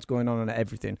flashing lights going on and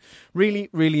everything. Really,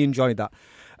 really enjoyed that.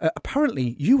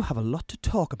 Apparently, you have a lot to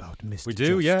talk about, Mr. We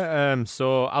do, yeah.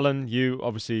 So, Alan, you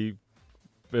obviously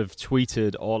have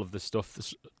tweeted all of the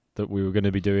stuff that we were going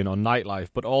to be doing on Nightlife,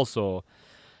 but also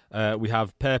we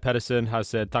have Per Pedersen has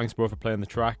said, thanks, bro, for playing the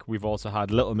track. We've also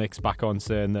had Little Mix back on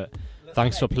saying that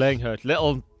thanks for playing her.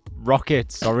 Little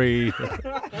Rocket, sorry.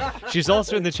 She's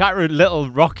also in the chat room. Little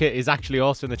Rocket is actually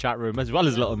also in the chat room, as well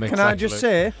as Little Mix. Can I just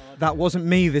say, that wasn't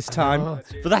me this time.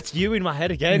 But that's you in my head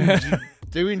again.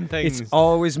 Doing things. It's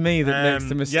always me that makes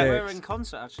the mistakes. Yeah, we're in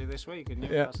concert actually this week in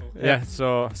Newcastle. Yeah.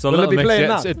 So will Little be Mix. Playing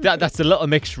that? That's the Little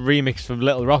Mix remix from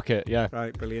Little Rocket. Yeah.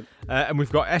 Right, brilliant. And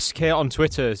we've got SK on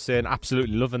Twitter saying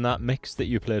absolutely loving that mix that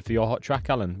you played for your hot track,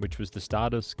 Alan, which was the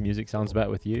Stardust Music Sounds Better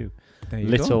With You. There you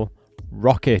Little go.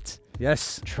 Rocket.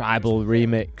 Yes. Tribal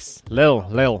remix.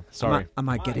 Lil. Sorry. Am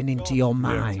I getting into your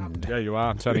mind? Yeah, you are.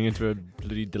 I'm turning into a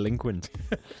bloody delinquent.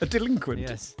 A delinquent?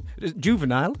 Yes.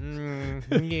 Juvenile?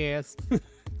 Yes.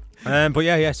 But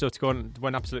yeah, so it's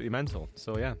went absolutely mental.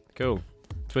 So yeah, cool.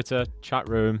 Twitter, chat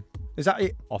room. Is that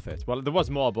it? Off it. Well, there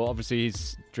was more, but obviously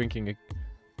he's drinking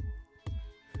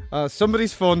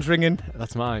somebody's phone's ringing.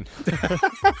 That's mine.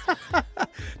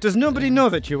 Does nobody know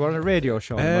that you were on a radio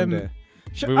show on Monday?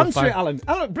 Answer it, Alan.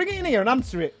 Alan, bring it in here and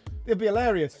answer it. It'll be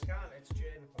hilarious. I can't, it's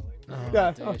Jane calling.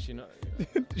 Yeah. Dear, she not...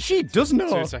 She does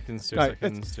know. 2 seconds. 2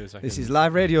 seconds. This is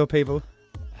live radio, people.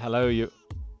 Hello, you.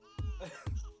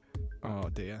 Oh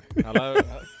dear. Hello.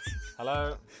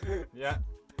 Hello. Yeah.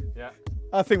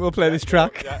 I think we'll play this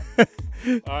track. Yeah.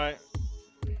 All right.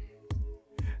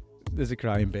 There's a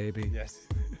crying baby. Yes.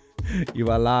 You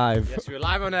are live. Yes, we're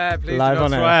live on air. Please live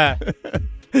don't on swear.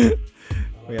 Air.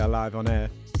 We are live on air.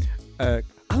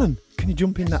 Alan, can you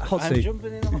jump in that hot seat?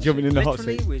 I'm jumping in the hot seat.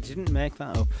 Literally, we didn't make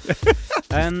that up.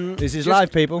 This is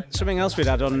live, people. Something else we'd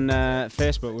had on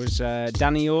Facebook was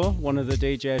Danny Orr, one of the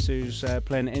DJs who's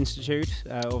playing at Institute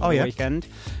over the weekend.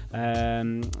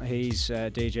 He's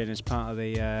DJing as part of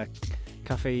the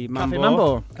Cafe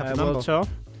Mambo World Tour.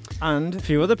 And a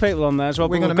few other people on there as well.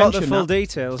 We're going to got the full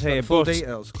details here. Full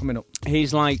details coming up.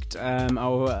 He's liked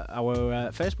our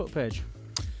Facebook page.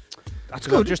 That's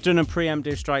good. I've just done a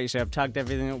preemptive strike. So I've tagged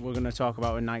everything that we're going to talk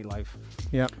about in Nightlife.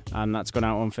 Yeah. And that's gone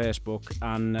out on Facebook.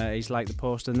 And he's liked the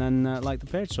post and then liked the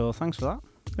page. So thanks for that.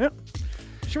 Yep.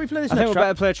 Should we play this I next think we'll track?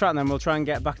 better play a track and then we'll try and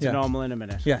get back to normal in a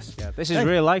minute. Yes. Yeah. This is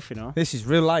real life, you know. This is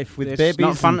real life with it's babies. It's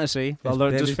not fantasy, although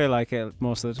it does feel like it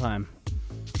most of the time.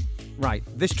 Right.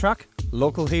 This track,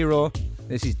 local hero.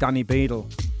 This is Danny Beadle.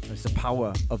 It's the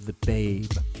power of the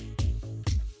babe.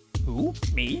 Who?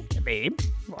 Me? The babe?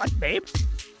 What, babe?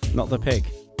 Not the pig.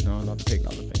 No, not the pig,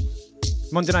 not the pig.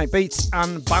 Monday night beats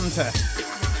and banter.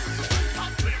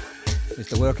 It's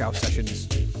the Workhouse sessions.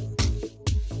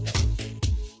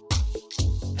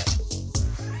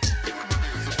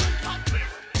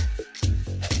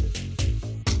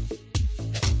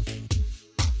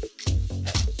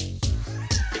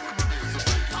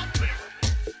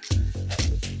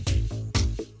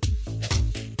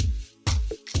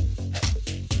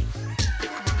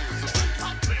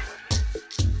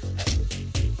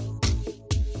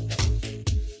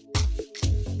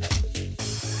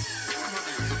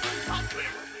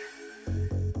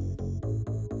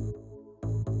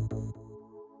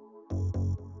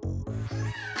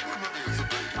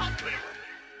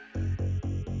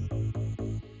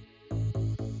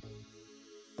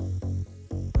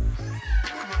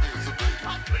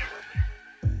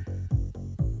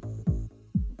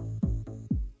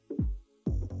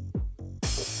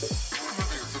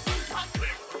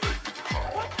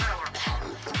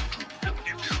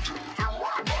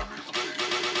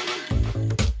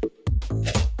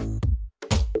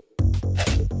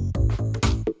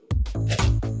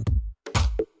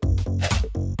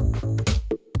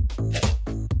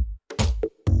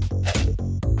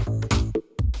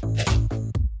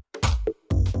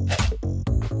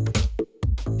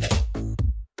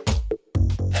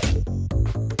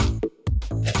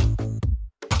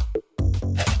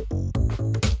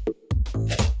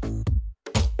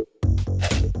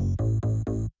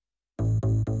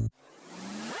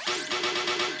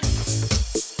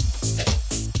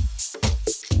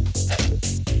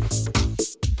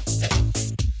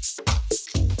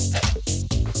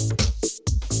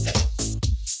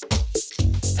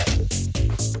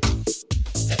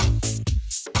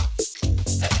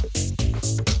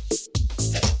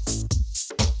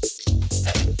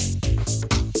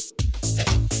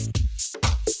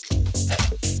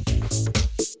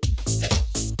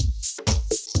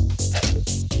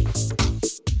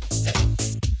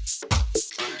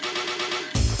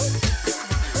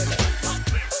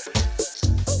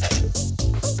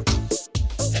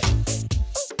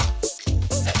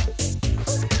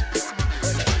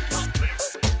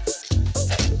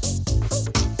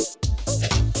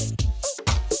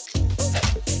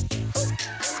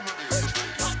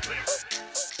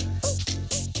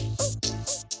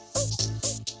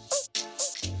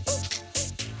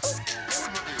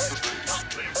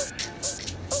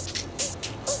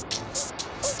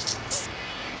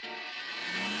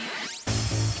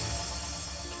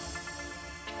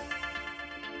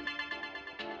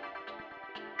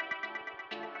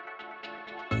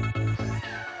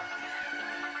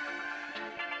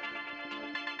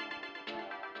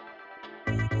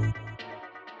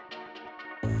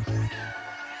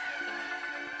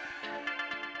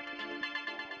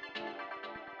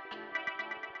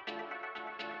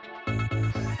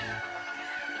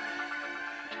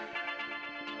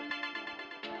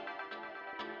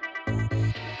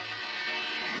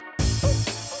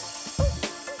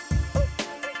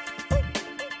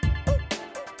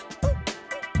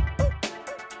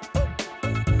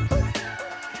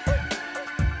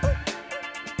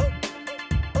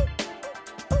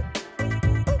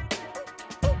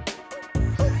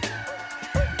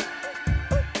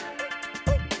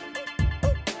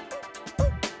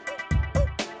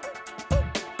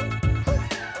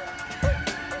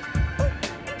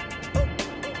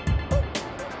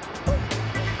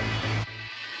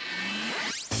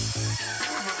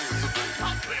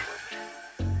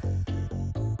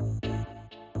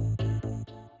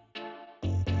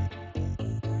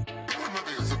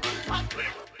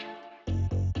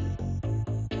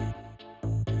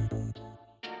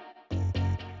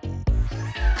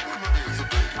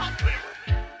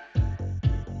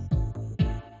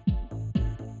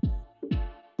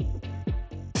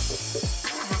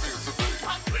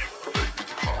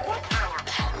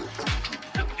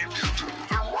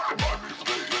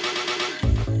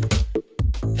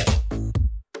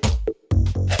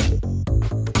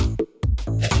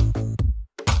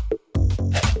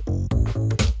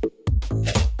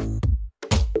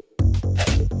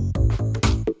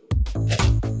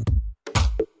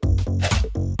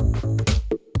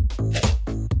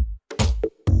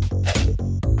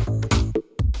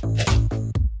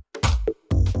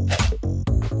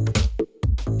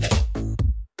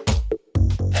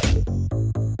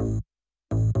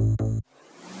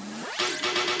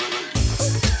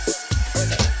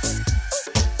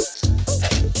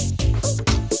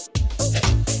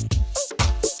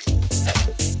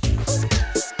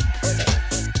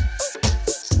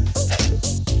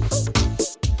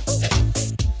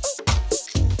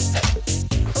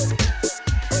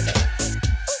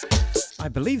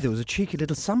 believe there was a cheeky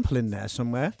little sample in there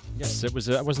somewhere. Yes, it was.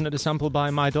 Wasn't it a sample by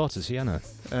my daughter Sienna?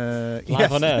 Live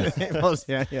Live on air. It was,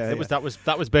 yeah.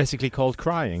 That was basically called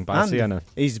Crying by And Sienna.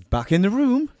 he's back in the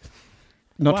room.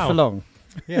 Not Wow. for long.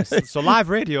 Yes. So live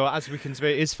radio, as we can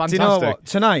see, is Do fantastic. you know what?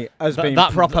 Tonight has been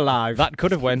proper live. That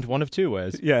could have went one of two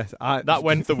ways. Yes. That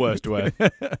went the worst way.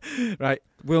 Right.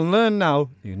 We'll learn now.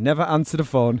 You never answer the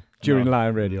phone during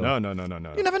live radio. No.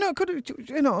 You never know. Could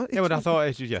you know? Yeah, but I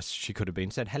thought, yes, she could have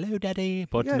been said, "Hello, Daddy,"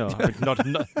 but Yeah.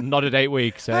 no, not at 8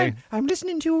 weeks. Eh? I'm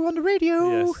listening to you on the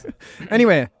radio. Yes.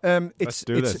 Anyway, Let's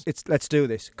do this. let's do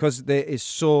this because there is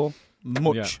so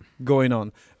much going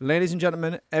on. Ladies and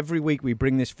gentlemen, every week we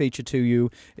bring this feature to you.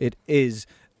 It is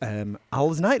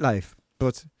Al's Nightlife,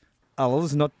 but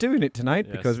Al's not doing it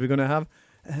tonight because we're going to have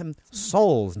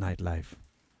Saul's Nightlife.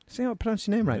 See how I pronounced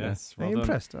your name right Yes, now? well Are you done.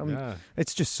 impressed? Yeah.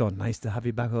 It's just so nice to have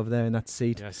you back over there in that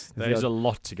seat. Yes, there's a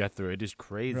lot to get through. It is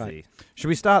crazy. Right. Should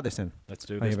we start this then? Let's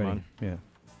do Are this you ready? one. Yeah.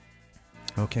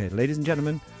 Okay, ladies and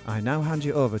gentlemen, I now hand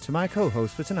you over to my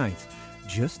co-host for tonight,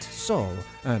 Just Saul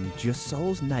and Just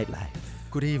Saul's Nightlife.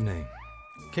 Good evening.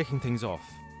 Kicking things off.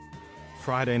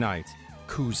 Friday night,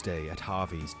 Coos Day at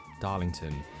Harvey's,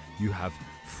 Darlington. You have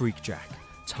Freak Jack,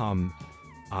 Tom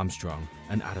Armstrong,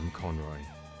 and Adam Conroy.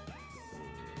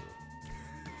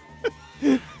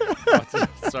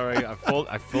 Sorry,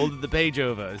 I folded the page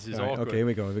over. This is Right, awkward. okay, here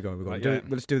we go. Right,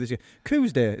 Let's do this again.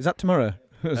 Coos Day, is that tomorrow?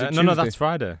 Is it No, Tuesday? that's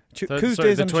Friday. Coos Sorry,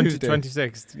 Day's the on a Tuesday.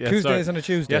 26th. Yes, Coos sorry. Day's on a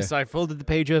Tuesday. Yes, I folded the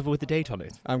page over with the date on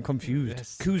it. I'm confused.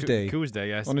 Yes. Coos Day. Coos Day,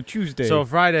 yes. On a Tuesday. So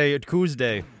Friday at Coos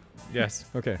Day. Yes.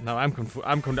 Okay. No, I'm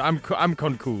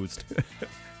confused.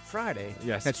 Friday?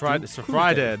 Yes, Let's Friday. do So Coos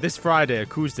Friday, Day. this Friday,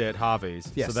 Coos Day at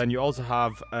Harvey's. Yes. So then you also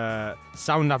have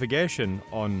sound navigation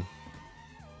on.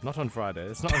 Not on Friday.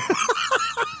 It's not.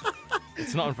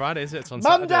 It's not on Friday, is it? It's on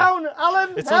Man Saturday. down,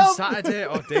 Alan! It's help! on Saturday.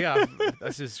 Oh dear,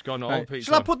 this has gone all Right. Pete.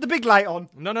 Shall I put the big light on?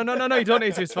 No. You don't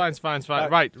need to. It's fine.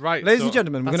 Right. Ladies So and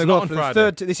gentlemen, we're that's going to go not for on the Friday.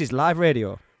 third. This is live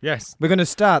radio. Yes. We're going to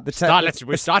start the.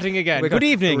 We're starting again. We're Good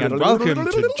gonna- evening and welcome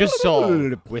to Just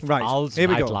Saul with right, Al's here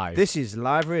we go. Nightlife. This is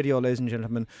live radio, ladies and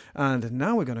gentlemen, and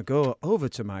now we're going to go over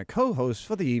to my co-host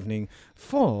for the evening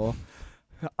for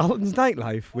Alton's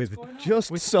Nightlife with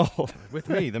Just Saul. With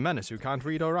me, the menace who can't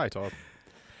read or write. Or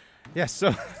yes.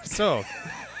 So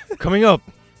coming up,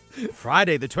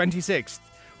 Friday the 26th,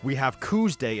 we have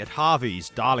Coos Day at Harvey's,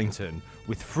 Darlington,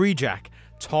 with Free Jack,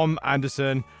 Tom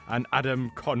Anderson, and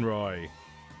Adam Conroy.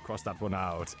 Cross that one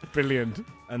out. Brilliant.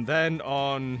 And then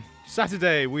on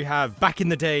Saturday, we have Back in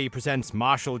the Day presents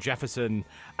Marshall Jefferson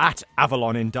at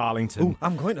Avalon in Darlington. Ooh,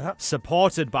 I'm going to that.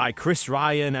 Supported by Chris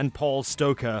Ryan and Paul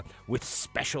Stoker, with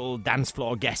special dance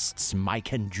floor guests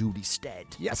Mike and Julie Stead.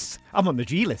 Yes, I'm on the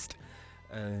G list.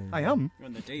 I am.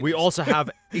 We also have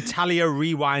Italia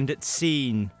Rewind at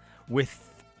Scene with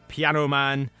Piano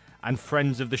Man and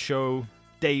friends of the show,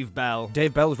 Dave Bell.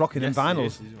 Dave Bell's rocking in Yes,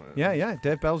 vinyls. he is. Yeah,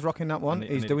 Dave Bell's rocking that one. I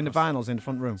He's need doing to the vinyls in the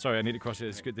front room. Sorry, I need to cross it.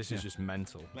 It's good. This is just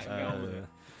mental.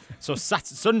 So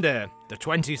Sunday, the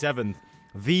 27th,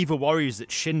 Viva Warriors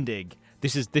at Shindig.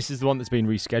 This is the one that's been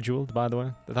rescheduled, by the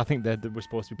way. I think that we're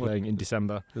supposed to be playing in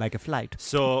December. Like a flight.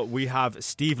 So we have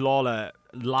Steve Lawler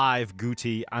live,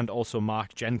 Gooty, and also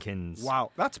Mark Jenkins.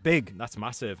 Wow, that's big. That's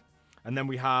massive. And then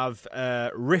we have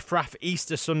Riff Raff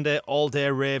Easter Sunday All Day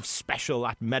Rave Special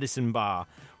at Medicine Bar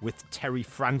with Terry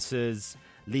Francis,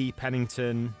 Lee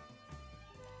Pennington,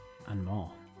 and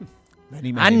more.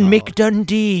 Many and more. Mick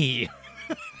Dundee.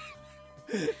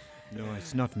 No,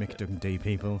 it's not Mick Dundee,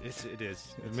 people. It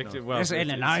is. Is it in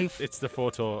a knife? It's the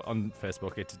photo on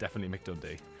Facebook. It's definitely Mick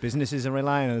Dundee. Businesses are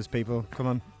relying on us, people. Come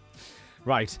on.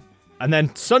 Right. And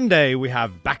then Sunday we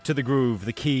have Back to the Groove,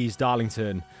 The Keys,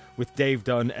 Darlington, with Dave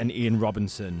Dunn and Ian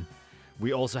Robinson.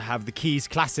 We also have The Keys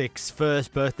Classics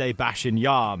First Birthday Bash in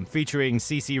Yarm, featuring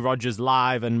CC Rogers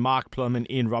live and Mark Plumb and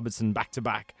Ian Robinson back to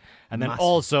back. And then Massive.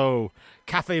 also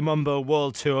Cafe Mambo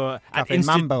World Tour at Cafe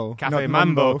Mambo, Cafe not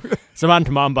Mambo. Mambo.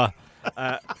 Samantha Mamba.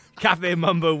 Cafe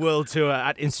Mambo World Tour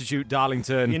at Institute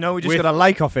Darlington. You know, we just with- got a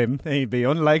like off him. He'd be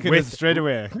unliking us straight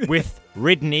away. with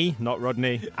Ridney, not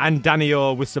Rodney, and Danny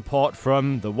O, with support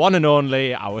from the one and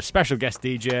only, our special guest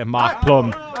DJ, Mark Plumb.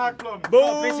 Mark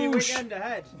Plumb. Busy weekend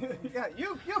ahead. Yeah,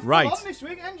 you're Right. full on this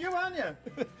weekend, you aren't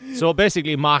you? So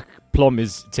basically, Mark Plumb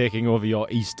is taking over your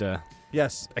Easter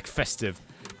Yes. festive.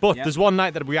 But Yeah. there's one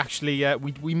night that we actually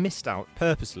we missed out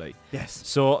purposely. Yes.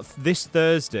 So this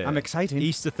Thursday, I'm excited.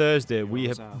 Easter Thursday, we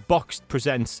have out. Boxed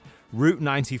presents Route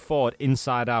 94 at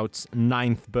Inside Out's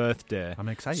 9th birthday. I'm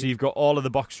excited. So you've got all of the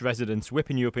Boxed residents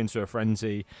whipping you up into a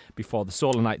frenzy before the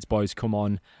Solar Knights boys come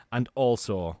on, and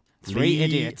also Three Lee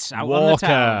idiots out on the Walker.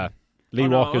 town. Lee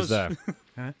Walker's there.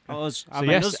 Us. So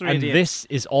yes, and this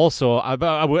is also,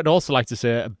 I would also like to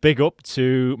say a big up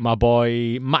to my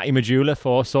boy Matty Majula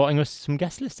for sorting us some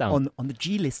guest lists out. On the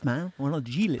G list, man. On the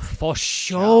G list. For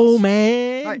sure,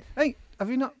 man. Right. Hey, have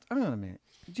you not... Hang on a minute.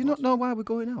 Do you not know why we're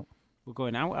going out? We're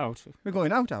going out. We're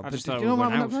going out. I just Do thought you we know were why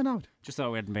going we're out. not going out? Just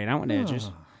thought we hadn't been out in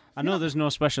ages. I know there's no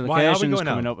special Why are we occasions going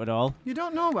coming out? up at all. You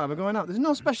don't know why we're going out. There's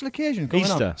no special occasion coming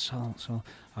Easter. up. So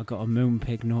I got a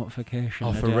Moonpig notification.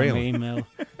 Oh, for on real? my email.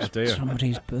 Oh, dear.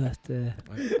 Somebody's birthday.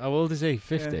 How old is he?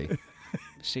 50?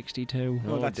 62.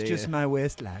 Oh, that's dear. just my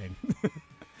waistline.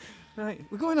 Right,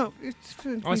 we're going out. It's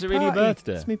for Oh, is me it really your party.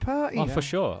 birthday? It's my party. Oh, for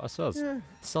sure. I soz. Yeah.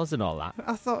 Soz and all that.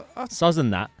 I thought... Soz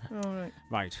and that. All right.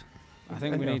 Right. I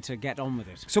think we need to get on with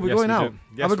it. So we're Yes, going we out? do. Are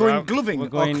Yes, we we're going out. gloving We're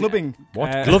going- or clubbing?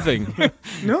 What? Gloving?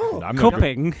 No. I'm not-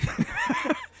 Cupping.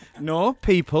 No,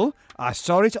 people. I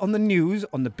saw it on the news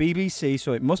on the BBC,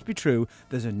 so it must be true.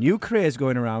 There's a new craze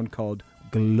going around called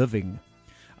gloving.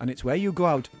 And it's where you go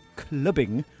out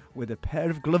clubbing with a pair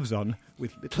of gloves on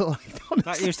with little lights on.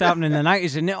 That used to happen in the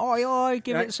 90s, didn't it? Oi,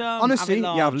 give it some. Honestly, have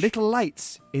it you have large. little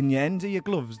lights in the ends of your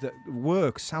gloves that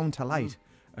work sound to light.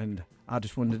 And I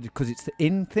just wondered, because it's the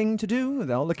in thing to do with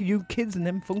all like you kids and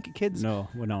them funky kids. No,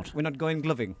 we're not. We're not going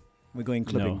gloving. We're going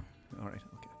clubbing. No. All right,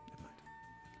 okay. Never mind.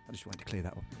 I just wanted to clear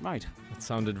that up. Right. That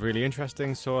sounded really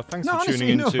interesting. So thanks No, for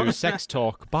tuning honestly, no. into Sex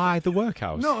Talk by The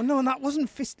Workhouse. No, that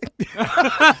wasn't fisting.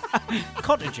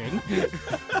 Cottaging.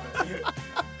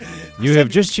 You have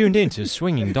just tuned in to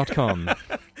swinging.com.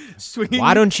 Swinging.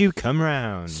 Why don't you come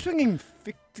round? Swinging.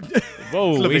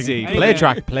 Whoa, Clubbing. easy. Anyway. Play a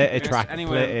track, play a Yes, track, anyway,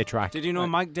 play a track. Did you know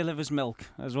Mike delivers milk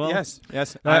as well? Yes.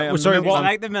 Sorry, He's what?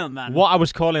 like the milkman. What I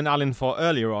was calling Alan for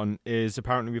earlier on is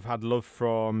apparently we've had love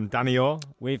from Danny Orr.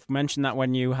 We've mentioned that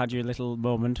when you had your little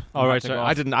moment. All You right, had to so go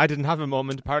I off. didn't have a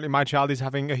moment. Apparently, my child is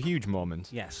having a huge moment.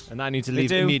 Yes. And I need to They leave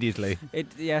do. immediately.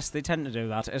 Yes, they tend to do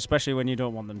that, especially when you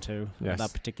don't want them to Yes. at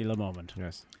that particular moment.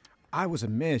 Yes. I was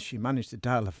amazed she managed to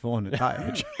dial a phone at that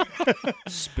age.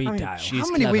 Speed I mean, dial. She's how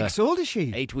many clever. weeks old is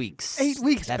she? 8 weeks. 8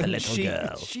 weeks. Clever and little she,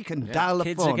 girl. She can dial a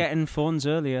Kids phone. are getting phones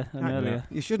earlier and earlier.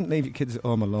 You shouldn't leave your kids at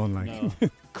home alone, like No.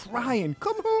 crying.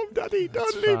 Come home, Daddy.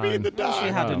 Don't That's leave me in the fine.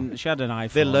 dark. She had an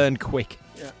iPhone. They learn quick.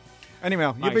 Anyway,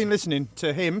 you've Right. been listening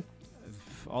to him.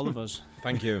 All of us.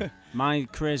 Thank you. My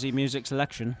crazy music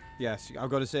selection. Yes, I've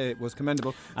got to say it was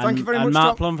commendable. And, Thank you very and much, Mark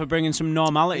Tom. Plumb for bringing some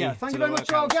normality. Yeah, thank to you the very much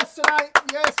to our workhouse. guests tonight.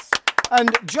 Yes. And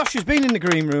Josh has been in the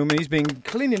green room and he's been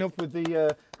cleaning up with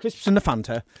the crisps and the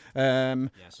Fanta.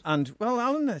 Yes. And, well,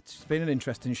 Alan, it's been an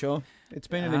interesting show. It's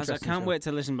been an I interesting can't show. wait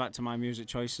to listen back to my music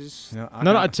choices. No, I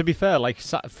No, can't- to be fair, like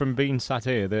from being sat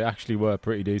here, they actually were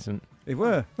pretty decent. They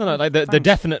were. No, like they're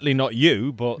definitely not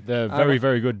you, but they're very,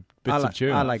 very good bits of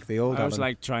tune. I like the old I was Alan.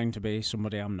 like trying to be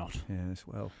somebody I'm not. Yes,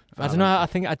 well. I don't know. I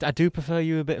think I do prefer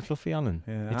you a bit fluffy, Alan.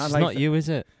 Yeah, It's I just like not the- you, is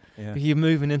it? Yeah. You're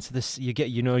moving into this.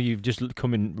 You've just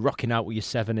come in rocking out with your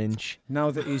 7-inch. Now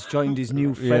that he's joined his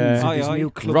new friends Yeah. and his Oi, oi. new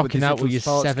club Rocking with out with your his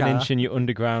little sports 7-inch car. and your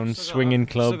underground swinging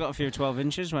Still club. got a few 12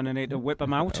 inches when I need to whip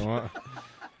them out.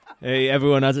 Hey,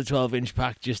 everyone has a 12-inch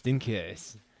pack just in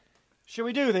case. Shall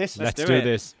we do this? Let's do do it.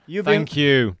 this. You've Thank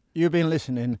you. You've been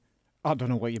listening. I don't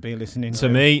know what you've been listening To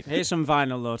me, Here's some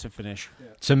vinyl though to finish.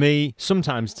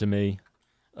 sometimes to me,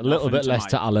 a little Nothing bit to less Mike.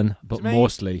 to Alan, but To me.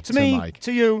 mostly To me, Mike.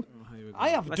 to you. I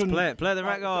have Let's done. play the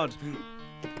record.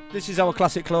 This is our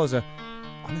classic closer.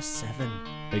 On a 7.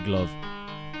 Big love.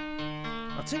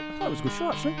 That's it. I thought it was a good show,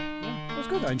 actually. Yeah, it was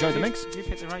good. I enjoyed the mix. You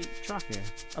picked the right track here.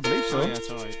 I believe so. Oh, yeah, it's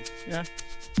alright.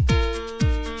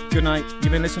 Yeah. Good night.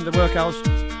 You've been listening to Workhouse.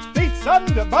 Beats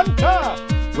and Banter.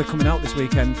 We're coming out this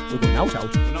weekend. We're going out.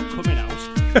 We're not coming out.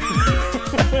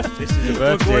 This is a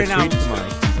birthday going treat out. for Mike.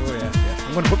 Oh, yes, yes.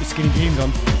 I'm going to put my skinny jeans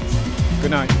on.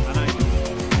 Good night. And